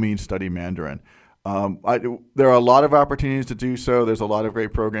 by all means, study Mandarin. There are a lot of opportunities to do so. There's a lot of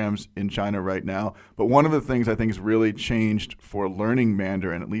great programs in China right now. But one of the things I think has really changed for learning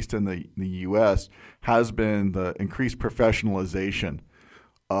Mandarin, at least in the U.S., has been the increased professionalization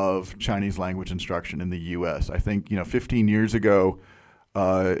of Chinese language instruction in the U.S. I think 15 years ago,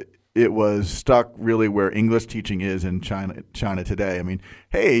 it was stuck really where English teaching is in China today. I mean,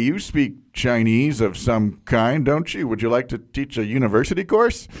 hey, you speak Chinese of some kind, don't you? Would you like to teach a university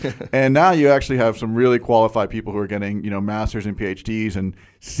course? And now you actually have some really qualified people who are getting masters and PhDs in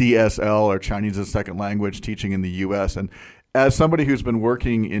CSL, or Chinese as a second language, teaching in the U.S. And as somebody who's been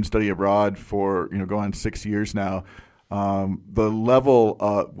working in study abroad for going on 6 years now, the level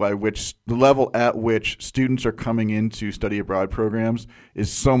at which students are coming into study abroad programs is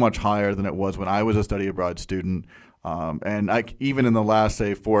so much higher than it was when I was a study abroad student. And even in the last,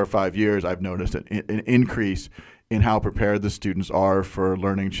 say, 4 or 5 years, I've noticed an increase in how prepared the students are for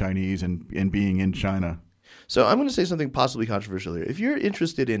learning Chinese and being in China. So I'm going to say something possibly controversial here. If you're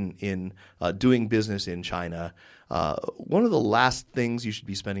interested in doing business in China, one of the last things you should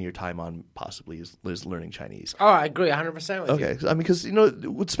be spending your time on possibly is learning Chinese. Oh, I agree 100% with you. Okay, I mean, because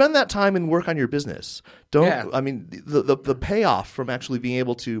spend that time and work on your business. Don't. Yeah. I mean, the payoff from actually being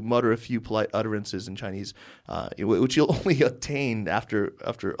able to mutter a few polite utterances in Chinese, which you'll only attain after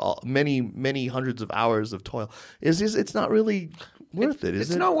many hundreds of hours of toil, is it's not really worth it. Is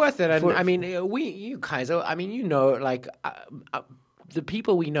it? It's not worth it. And I mean, you Kaiser. I mean, the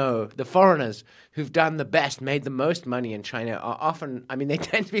people we know, the foreigners who've done the best, made the most money in China are often, I mean, they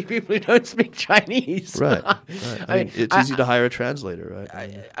tend to be people who don't speak Chinese. Right. I mean, it's easy to hire a translator,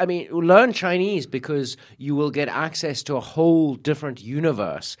 right? I mean, learn Chinese because you will get access to a whole different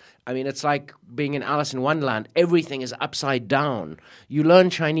universe. I mean, it's like being in Alice in Wonderland. Everything is upside down. You learn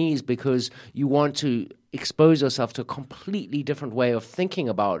Chinese because you want to expose yourself to a completely different way of thinking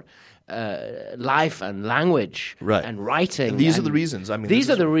about life and language and writing. And these are the reasons. I mean, these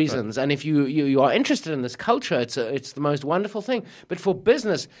are the reasons. Right. And if you are interested in this culture, it's the most wonderful thing. But for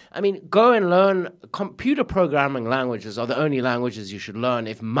business, I mean, go and learn computer programming languages are the only languages you should learn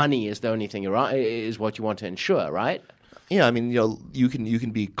if money is the only thing is what you want to ensure, right? Yeah, I mean, you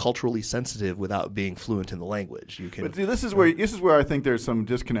can be culturally sensitive without being fluent in the language. You can. But see, this is where I think there's some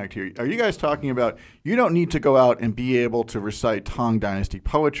disconnect here. Are you guys talking about you don't need to go out and be able to recite Tang Dynasty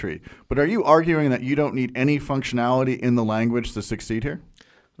poetry, but are you arguing that you don't need any functionality in the language to succeed here?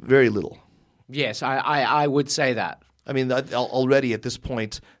 Very little. Yes, I would say that. I mean, already at this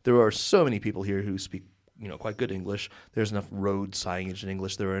point, there are so many people here who speak quite good English. There's enough road signage in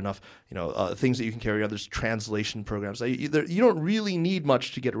English. There are enough, things that you can carry on. There's translation programs. You don't really need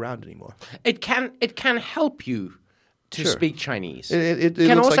much to get around anymore. It can help you to speak Chinese. It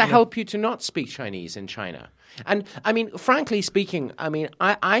can also help you to not speak Chinese in China. And I mean, frankly speaking, I mean,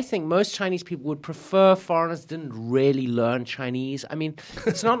 I think most Chinese people would prefer foreigners didn't really learn Chinese. I mean,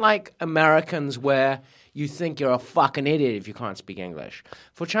 it's not like Americans where you think you're a fucking idiot if you can't speak English.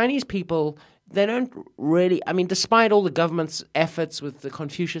 For Chinese people, they don't really, I mean, despite all the government's efforts with the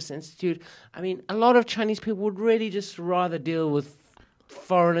Confucius Institute, I mean, a lot of Chinese people would really just rather deal with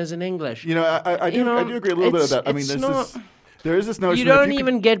foreigners in English. I do agree a little bit of that. I mean, there is this notion you don't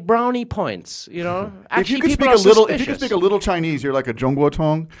even get brownie points, Actually, if you can speak a little Chinese, you're like a Zhongguo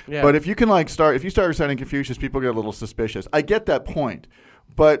Tong. Yeah. But if you start reciting Confucius, people get a little suspicious. I get that point,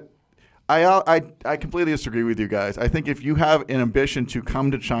 but I completely disagree with you guys. I think if you have an ambition to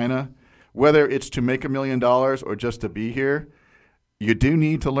come to China, whether it's to make $1 million or just to be here, you do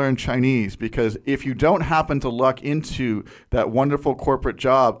need to learn Chinese, because if you don't happen to luck into that wonderful corporate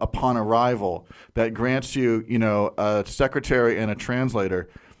job upon arrival that grants you, a secretary and a translator,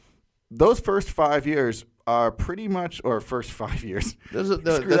 those first 5 years are pretty much, or first 5 years,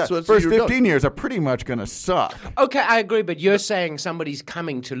 first 15 years are pretty much going to suck. Okay, I agree, but you're saying somebody's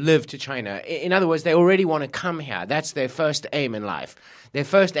coming to live to China. In other words, they already want to come here. That's their first aim in life. Their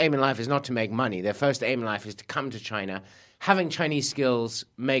first aim in life is not to make money. Their first aim in life is to come to China. Having Chinese skills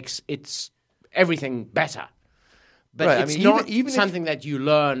makes everything better. But it's not even something that you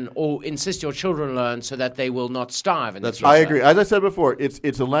learn or insist your children learn so that they will not starve. That's right. I agree. As I said before,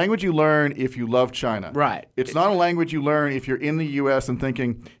 it's a language you learn if you love China. Right. It's not a language you learn if you're in the U.S. and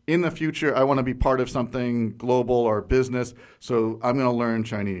thinking, in the future, I want to be part of something global or business, so I'm going to learn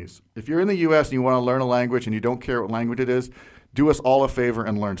Chinese. If you're in the U.S. and you want to learn a language and you don't care what language it is, do us all a favor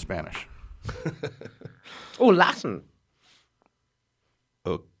and learn Spanish. Latin.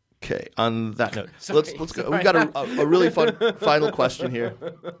 Okay. On that note, let's go. We've got a really fun final question here.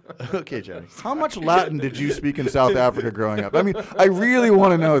 Okay, Johnny. How much Latin did you speak in South Africa growing up? I mean, I really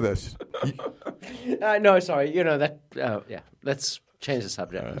want to know this. No, sorry. Let's change the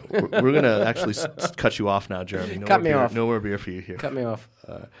subject. We're going to actually cut you off now, Jeremy. Cut me off. No more beer for you here. Cut me off.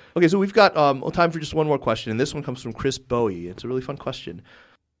 Okay, so we've got time for just one more question, and this one comes from Chris Bowie. It's a really fun question.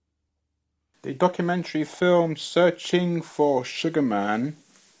 The documentary film Searching for Sugar Man,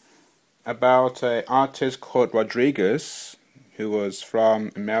 about an artist called Rodriguez, who was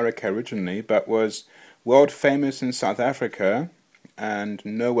from America originally, but was world famous in South Africa and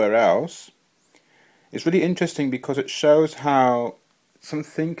nowhere else. It's really interesting because it shows how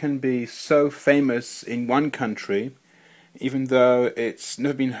something can be so famous in one country, even though it's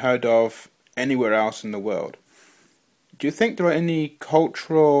never been heard of anywhere else in the world. Do you think there are any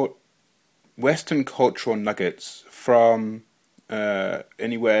Western cultural nuggets from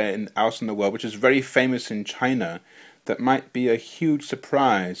anywhere else in the world, which is very famous in China, that might be a huge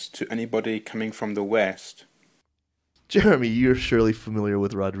surprise to anybody coming from the West? Jeremy, you're surely familiar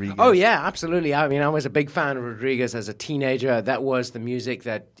with Rodriguez. Oh, yeah, absolutely. I mean, I was a big fan of Rodriguez as a teenager. That was the music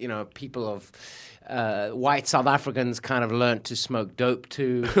that, people of white South Africans kind of learned to smoke dope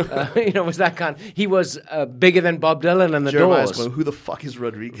to. Was that kind of, he was bigger than Bob Dylan and the Doors. Who the fuck is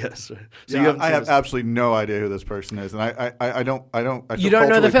Rodriguez? I have absolutely no idea who this person is, and I don't. You don't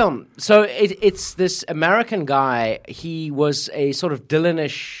know the film, so it's this American guy. He was a sort of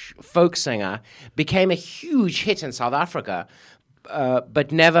Dylanish folk singer, became a huge hit in South Africa,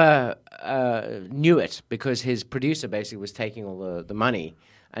 but never knew it because his producer basically was taking all the money.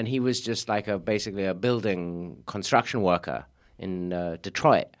 And he was just like basically a building construction worker in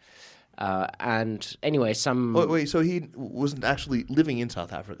Detroit. And anyway, Oh, wait, so he wasn't actually living in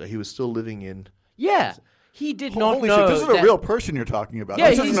South Africa. He was still living in... Yeah. He did not Holy know shit, this is a real person you're talking about.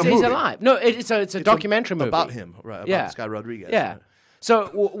 Yeah, This isn't a he's movie. alive. No, it's a documentary movie. About him, right, about this guy Rodriguez. Yeah.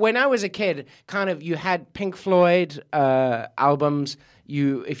 So when I was a kid, kind of you had Pink Floyd albums.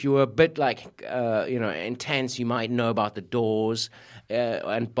 If you were a bit like intense, you might know about the Doors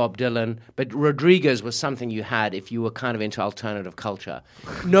and Bob Dylan. But Rodriguez was something you had if you were kind of into alternative culture.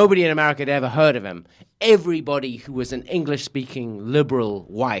 Nobody in America had ever heard of him. Everybody who was an English-speaking liberal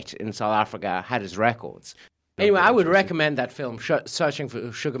white in South Africa had his records. Anyway, I would recommend that film, Searching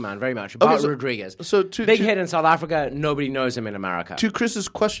for Sugar Man, very much, about Rodriguez. So big hit in South Africa, nobody knows him in America. To Chris's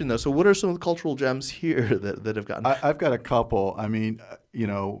question, though, so what are some of the cultural gems here that have gotten... I've got a couple. I mean,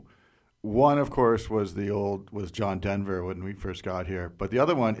 one, of course, was John Denver when we first got here. But the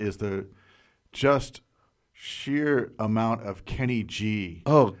other one is the just sheer amount of Kenny G.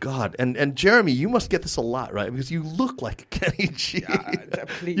 Oh, God. And Jeremy, you must get this a lot, right? Because you look like Kenny G.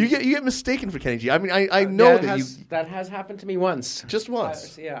 Please. You get mistaken for Kenny G. I mean, I know that has happened to me once. Just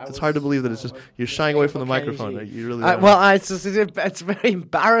once. It's hard to believe that it's just you're shying away from the microphone. You really it's very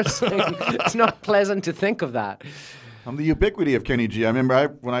embarrassing. It's not pleasant to think of that. The ubiquity of Kenny G. I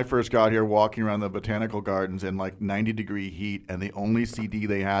remember when I first got here walking around the botanical gardens in like 90-degree heat, and the only CD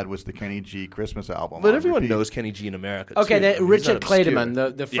they had was the Kenny G Christmas album. But everyone knows Kenny G in America, okay, too. Richard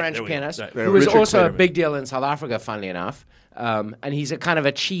Clayderman, the French pianist, who was also a big deal in South Africa, funnily enough. And he's a kind of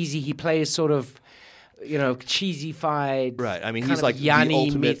he plays sort of... cheesy-fied. Right. I mean, he's like Yanni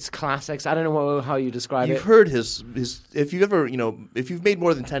ultimate... meets classics. I don't know how you describe it. You've heard his. If you've made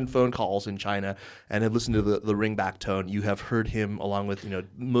more than 10 phone calls in China and have listened to the ringback tone, you have heard him along with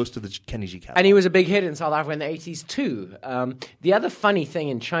most of the Kenny G catalog. And he was a big hit in South Africa in the 80s too. The other funny thing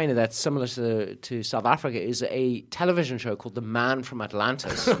in China that's similar to South Africa is a television show called The Man from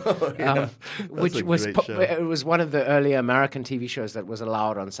Atlantis, which was it was one of the early American TV shows that was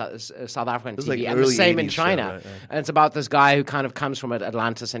allowed on South African TV, and the same in China. Show, right. And it's about this guy who kind of comes from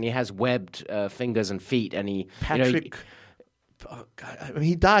Atlantis, and he has webbed fingers and feet, and he Patrick. Oh God! I mean,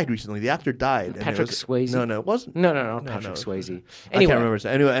 he died recently. The actor died. Patrick Swayze. No, it wasn't. No, Patrick Swayze. Anyway. I Anyway, can't remember.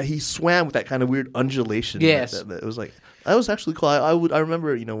 Anyway, he swam with that kind of weird undulation. Yes, it was like that was actually cool. I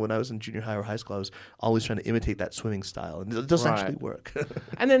remember, when I was in junior high or high school, I was always trying to imitate that swimming style, and it doesn't actually work.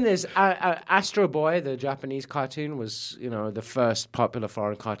 And then there's Astro Boy, the Japanese cartoon, was the first popular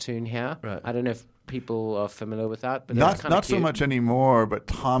foreign cartoon here. Right. I don't know if people are familiar with that, but not so much anymore. But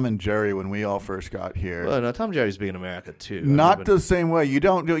Tom and Jerry, when we all first got here, well, no, Tom and Jerry's big in America too. Not the same way. You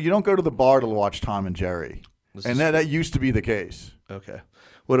don't go to the bar to watch Tom and Jerry, and that used to be the case. Okay.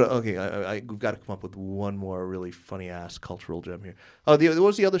 We've got to come up with one more really funny ass cultural gem here. Oh, what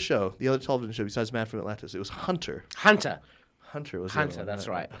was the other show? The other television show besides Man from Atlantis? It was Hunter. Hunter was Hunter. That's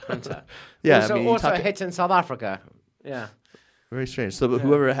right. Hunter. Yeah. Also a hit in South Africa. Yeah. Very strange. So,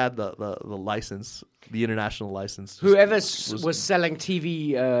 whoever had the license, the international license, whoever was selling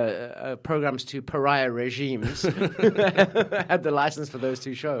TV programs to pariah regimes had the license for those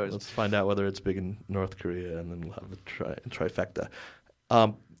two shows. Let's find out whether it's big in North Korea, and then we'll have the trifecta.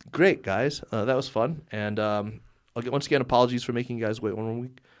 Great, guys. That was fun. And once again, apologies for making you guys wait 1 more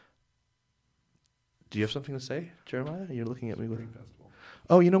week. Do you have something to say, Jeremiah? You're looking at me with... Spring Festival.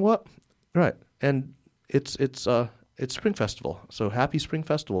 Oh, you know what? Right. And it's Spring Festival. So happy Spring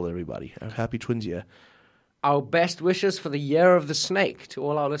Festival, everybody. Happy Twins Year. Our best wishes for the Year of the Snake to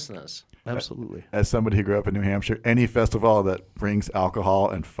all our listeners. Absolutely. As somebody who grew up in New Hampshire, any festival that brings alcohol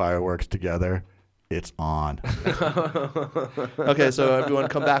and fireworks together, it's on. Okay, so everyone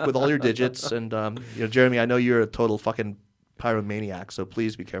come back with all your digits. And, Jeremy, I know you're a total fucking pyromaniac, so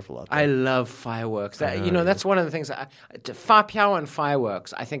please be careful out there. I love fireworks. That's one of the things. Fa Piao and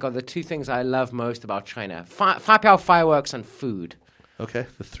fireworks, I think, are the two things I love most about China. Fa Piao, fireworks, and food. Okay,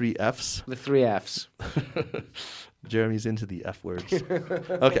 the 3 Fs. The 3 Fs. Jeremy's into the F words.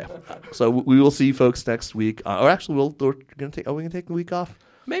 Okay, so we will see you folks next week. Or actually, are we going to take the week off?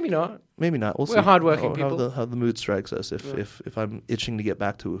 Maybe not. Maybe not. We'll see. We're hardworking people. How the mood strikes us. If I'm itching to get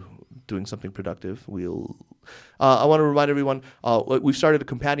back to doing something productive, we'll. I want to remind everyone we've started a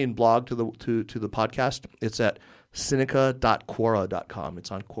companion blog to the podcast. It's at Sinica.Quora.com.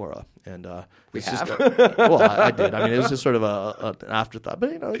 It's on Quora, and it's just well, I did. I mean, it was just sort of an afterthought,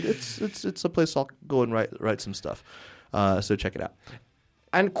 but it's a place I'll go and write some stuff. So check it out.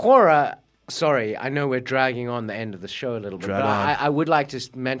 And Quora. Sorry, I know we're dragging on the end of the show a little bit, but I would like to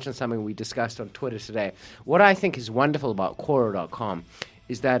mention something we discussed on Twitter today. What I think is wonderful about Quora.com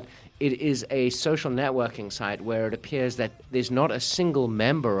is that it is a social networking site where it appears that there's not a single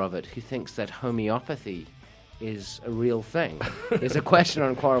member of it who thinks that homeopathy is a real thing. There's a question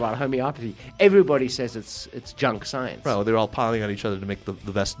on Quora about homeopathy. Everybody says it's junk science. Well, they're all piling on each other to make the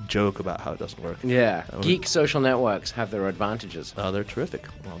best joke about how it doesn't work. Yeah. Geek social networks have their advantages. They're terrific.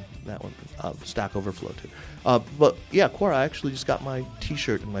 Well, that one. Stack Overflow, too. But, yeah, Quora, I actually just got my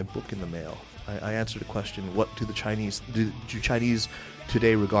T-shirt and my book in the mail. I answered a question, what do the Chinese... Do Chinese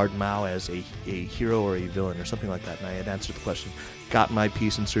today regard Mao as a hero or a villain or something like that? And I had answered the question. Got my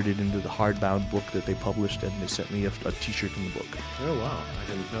piece inserted into the hardbound book that they published, and they sent me a T-shirt in the book. Oh, wow. I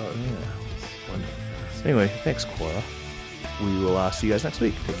didn't know. Yeah. Wonderful. Anyway, thanks, Quora. We will see you guys next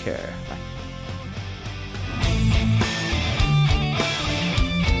week. Take care. Bye.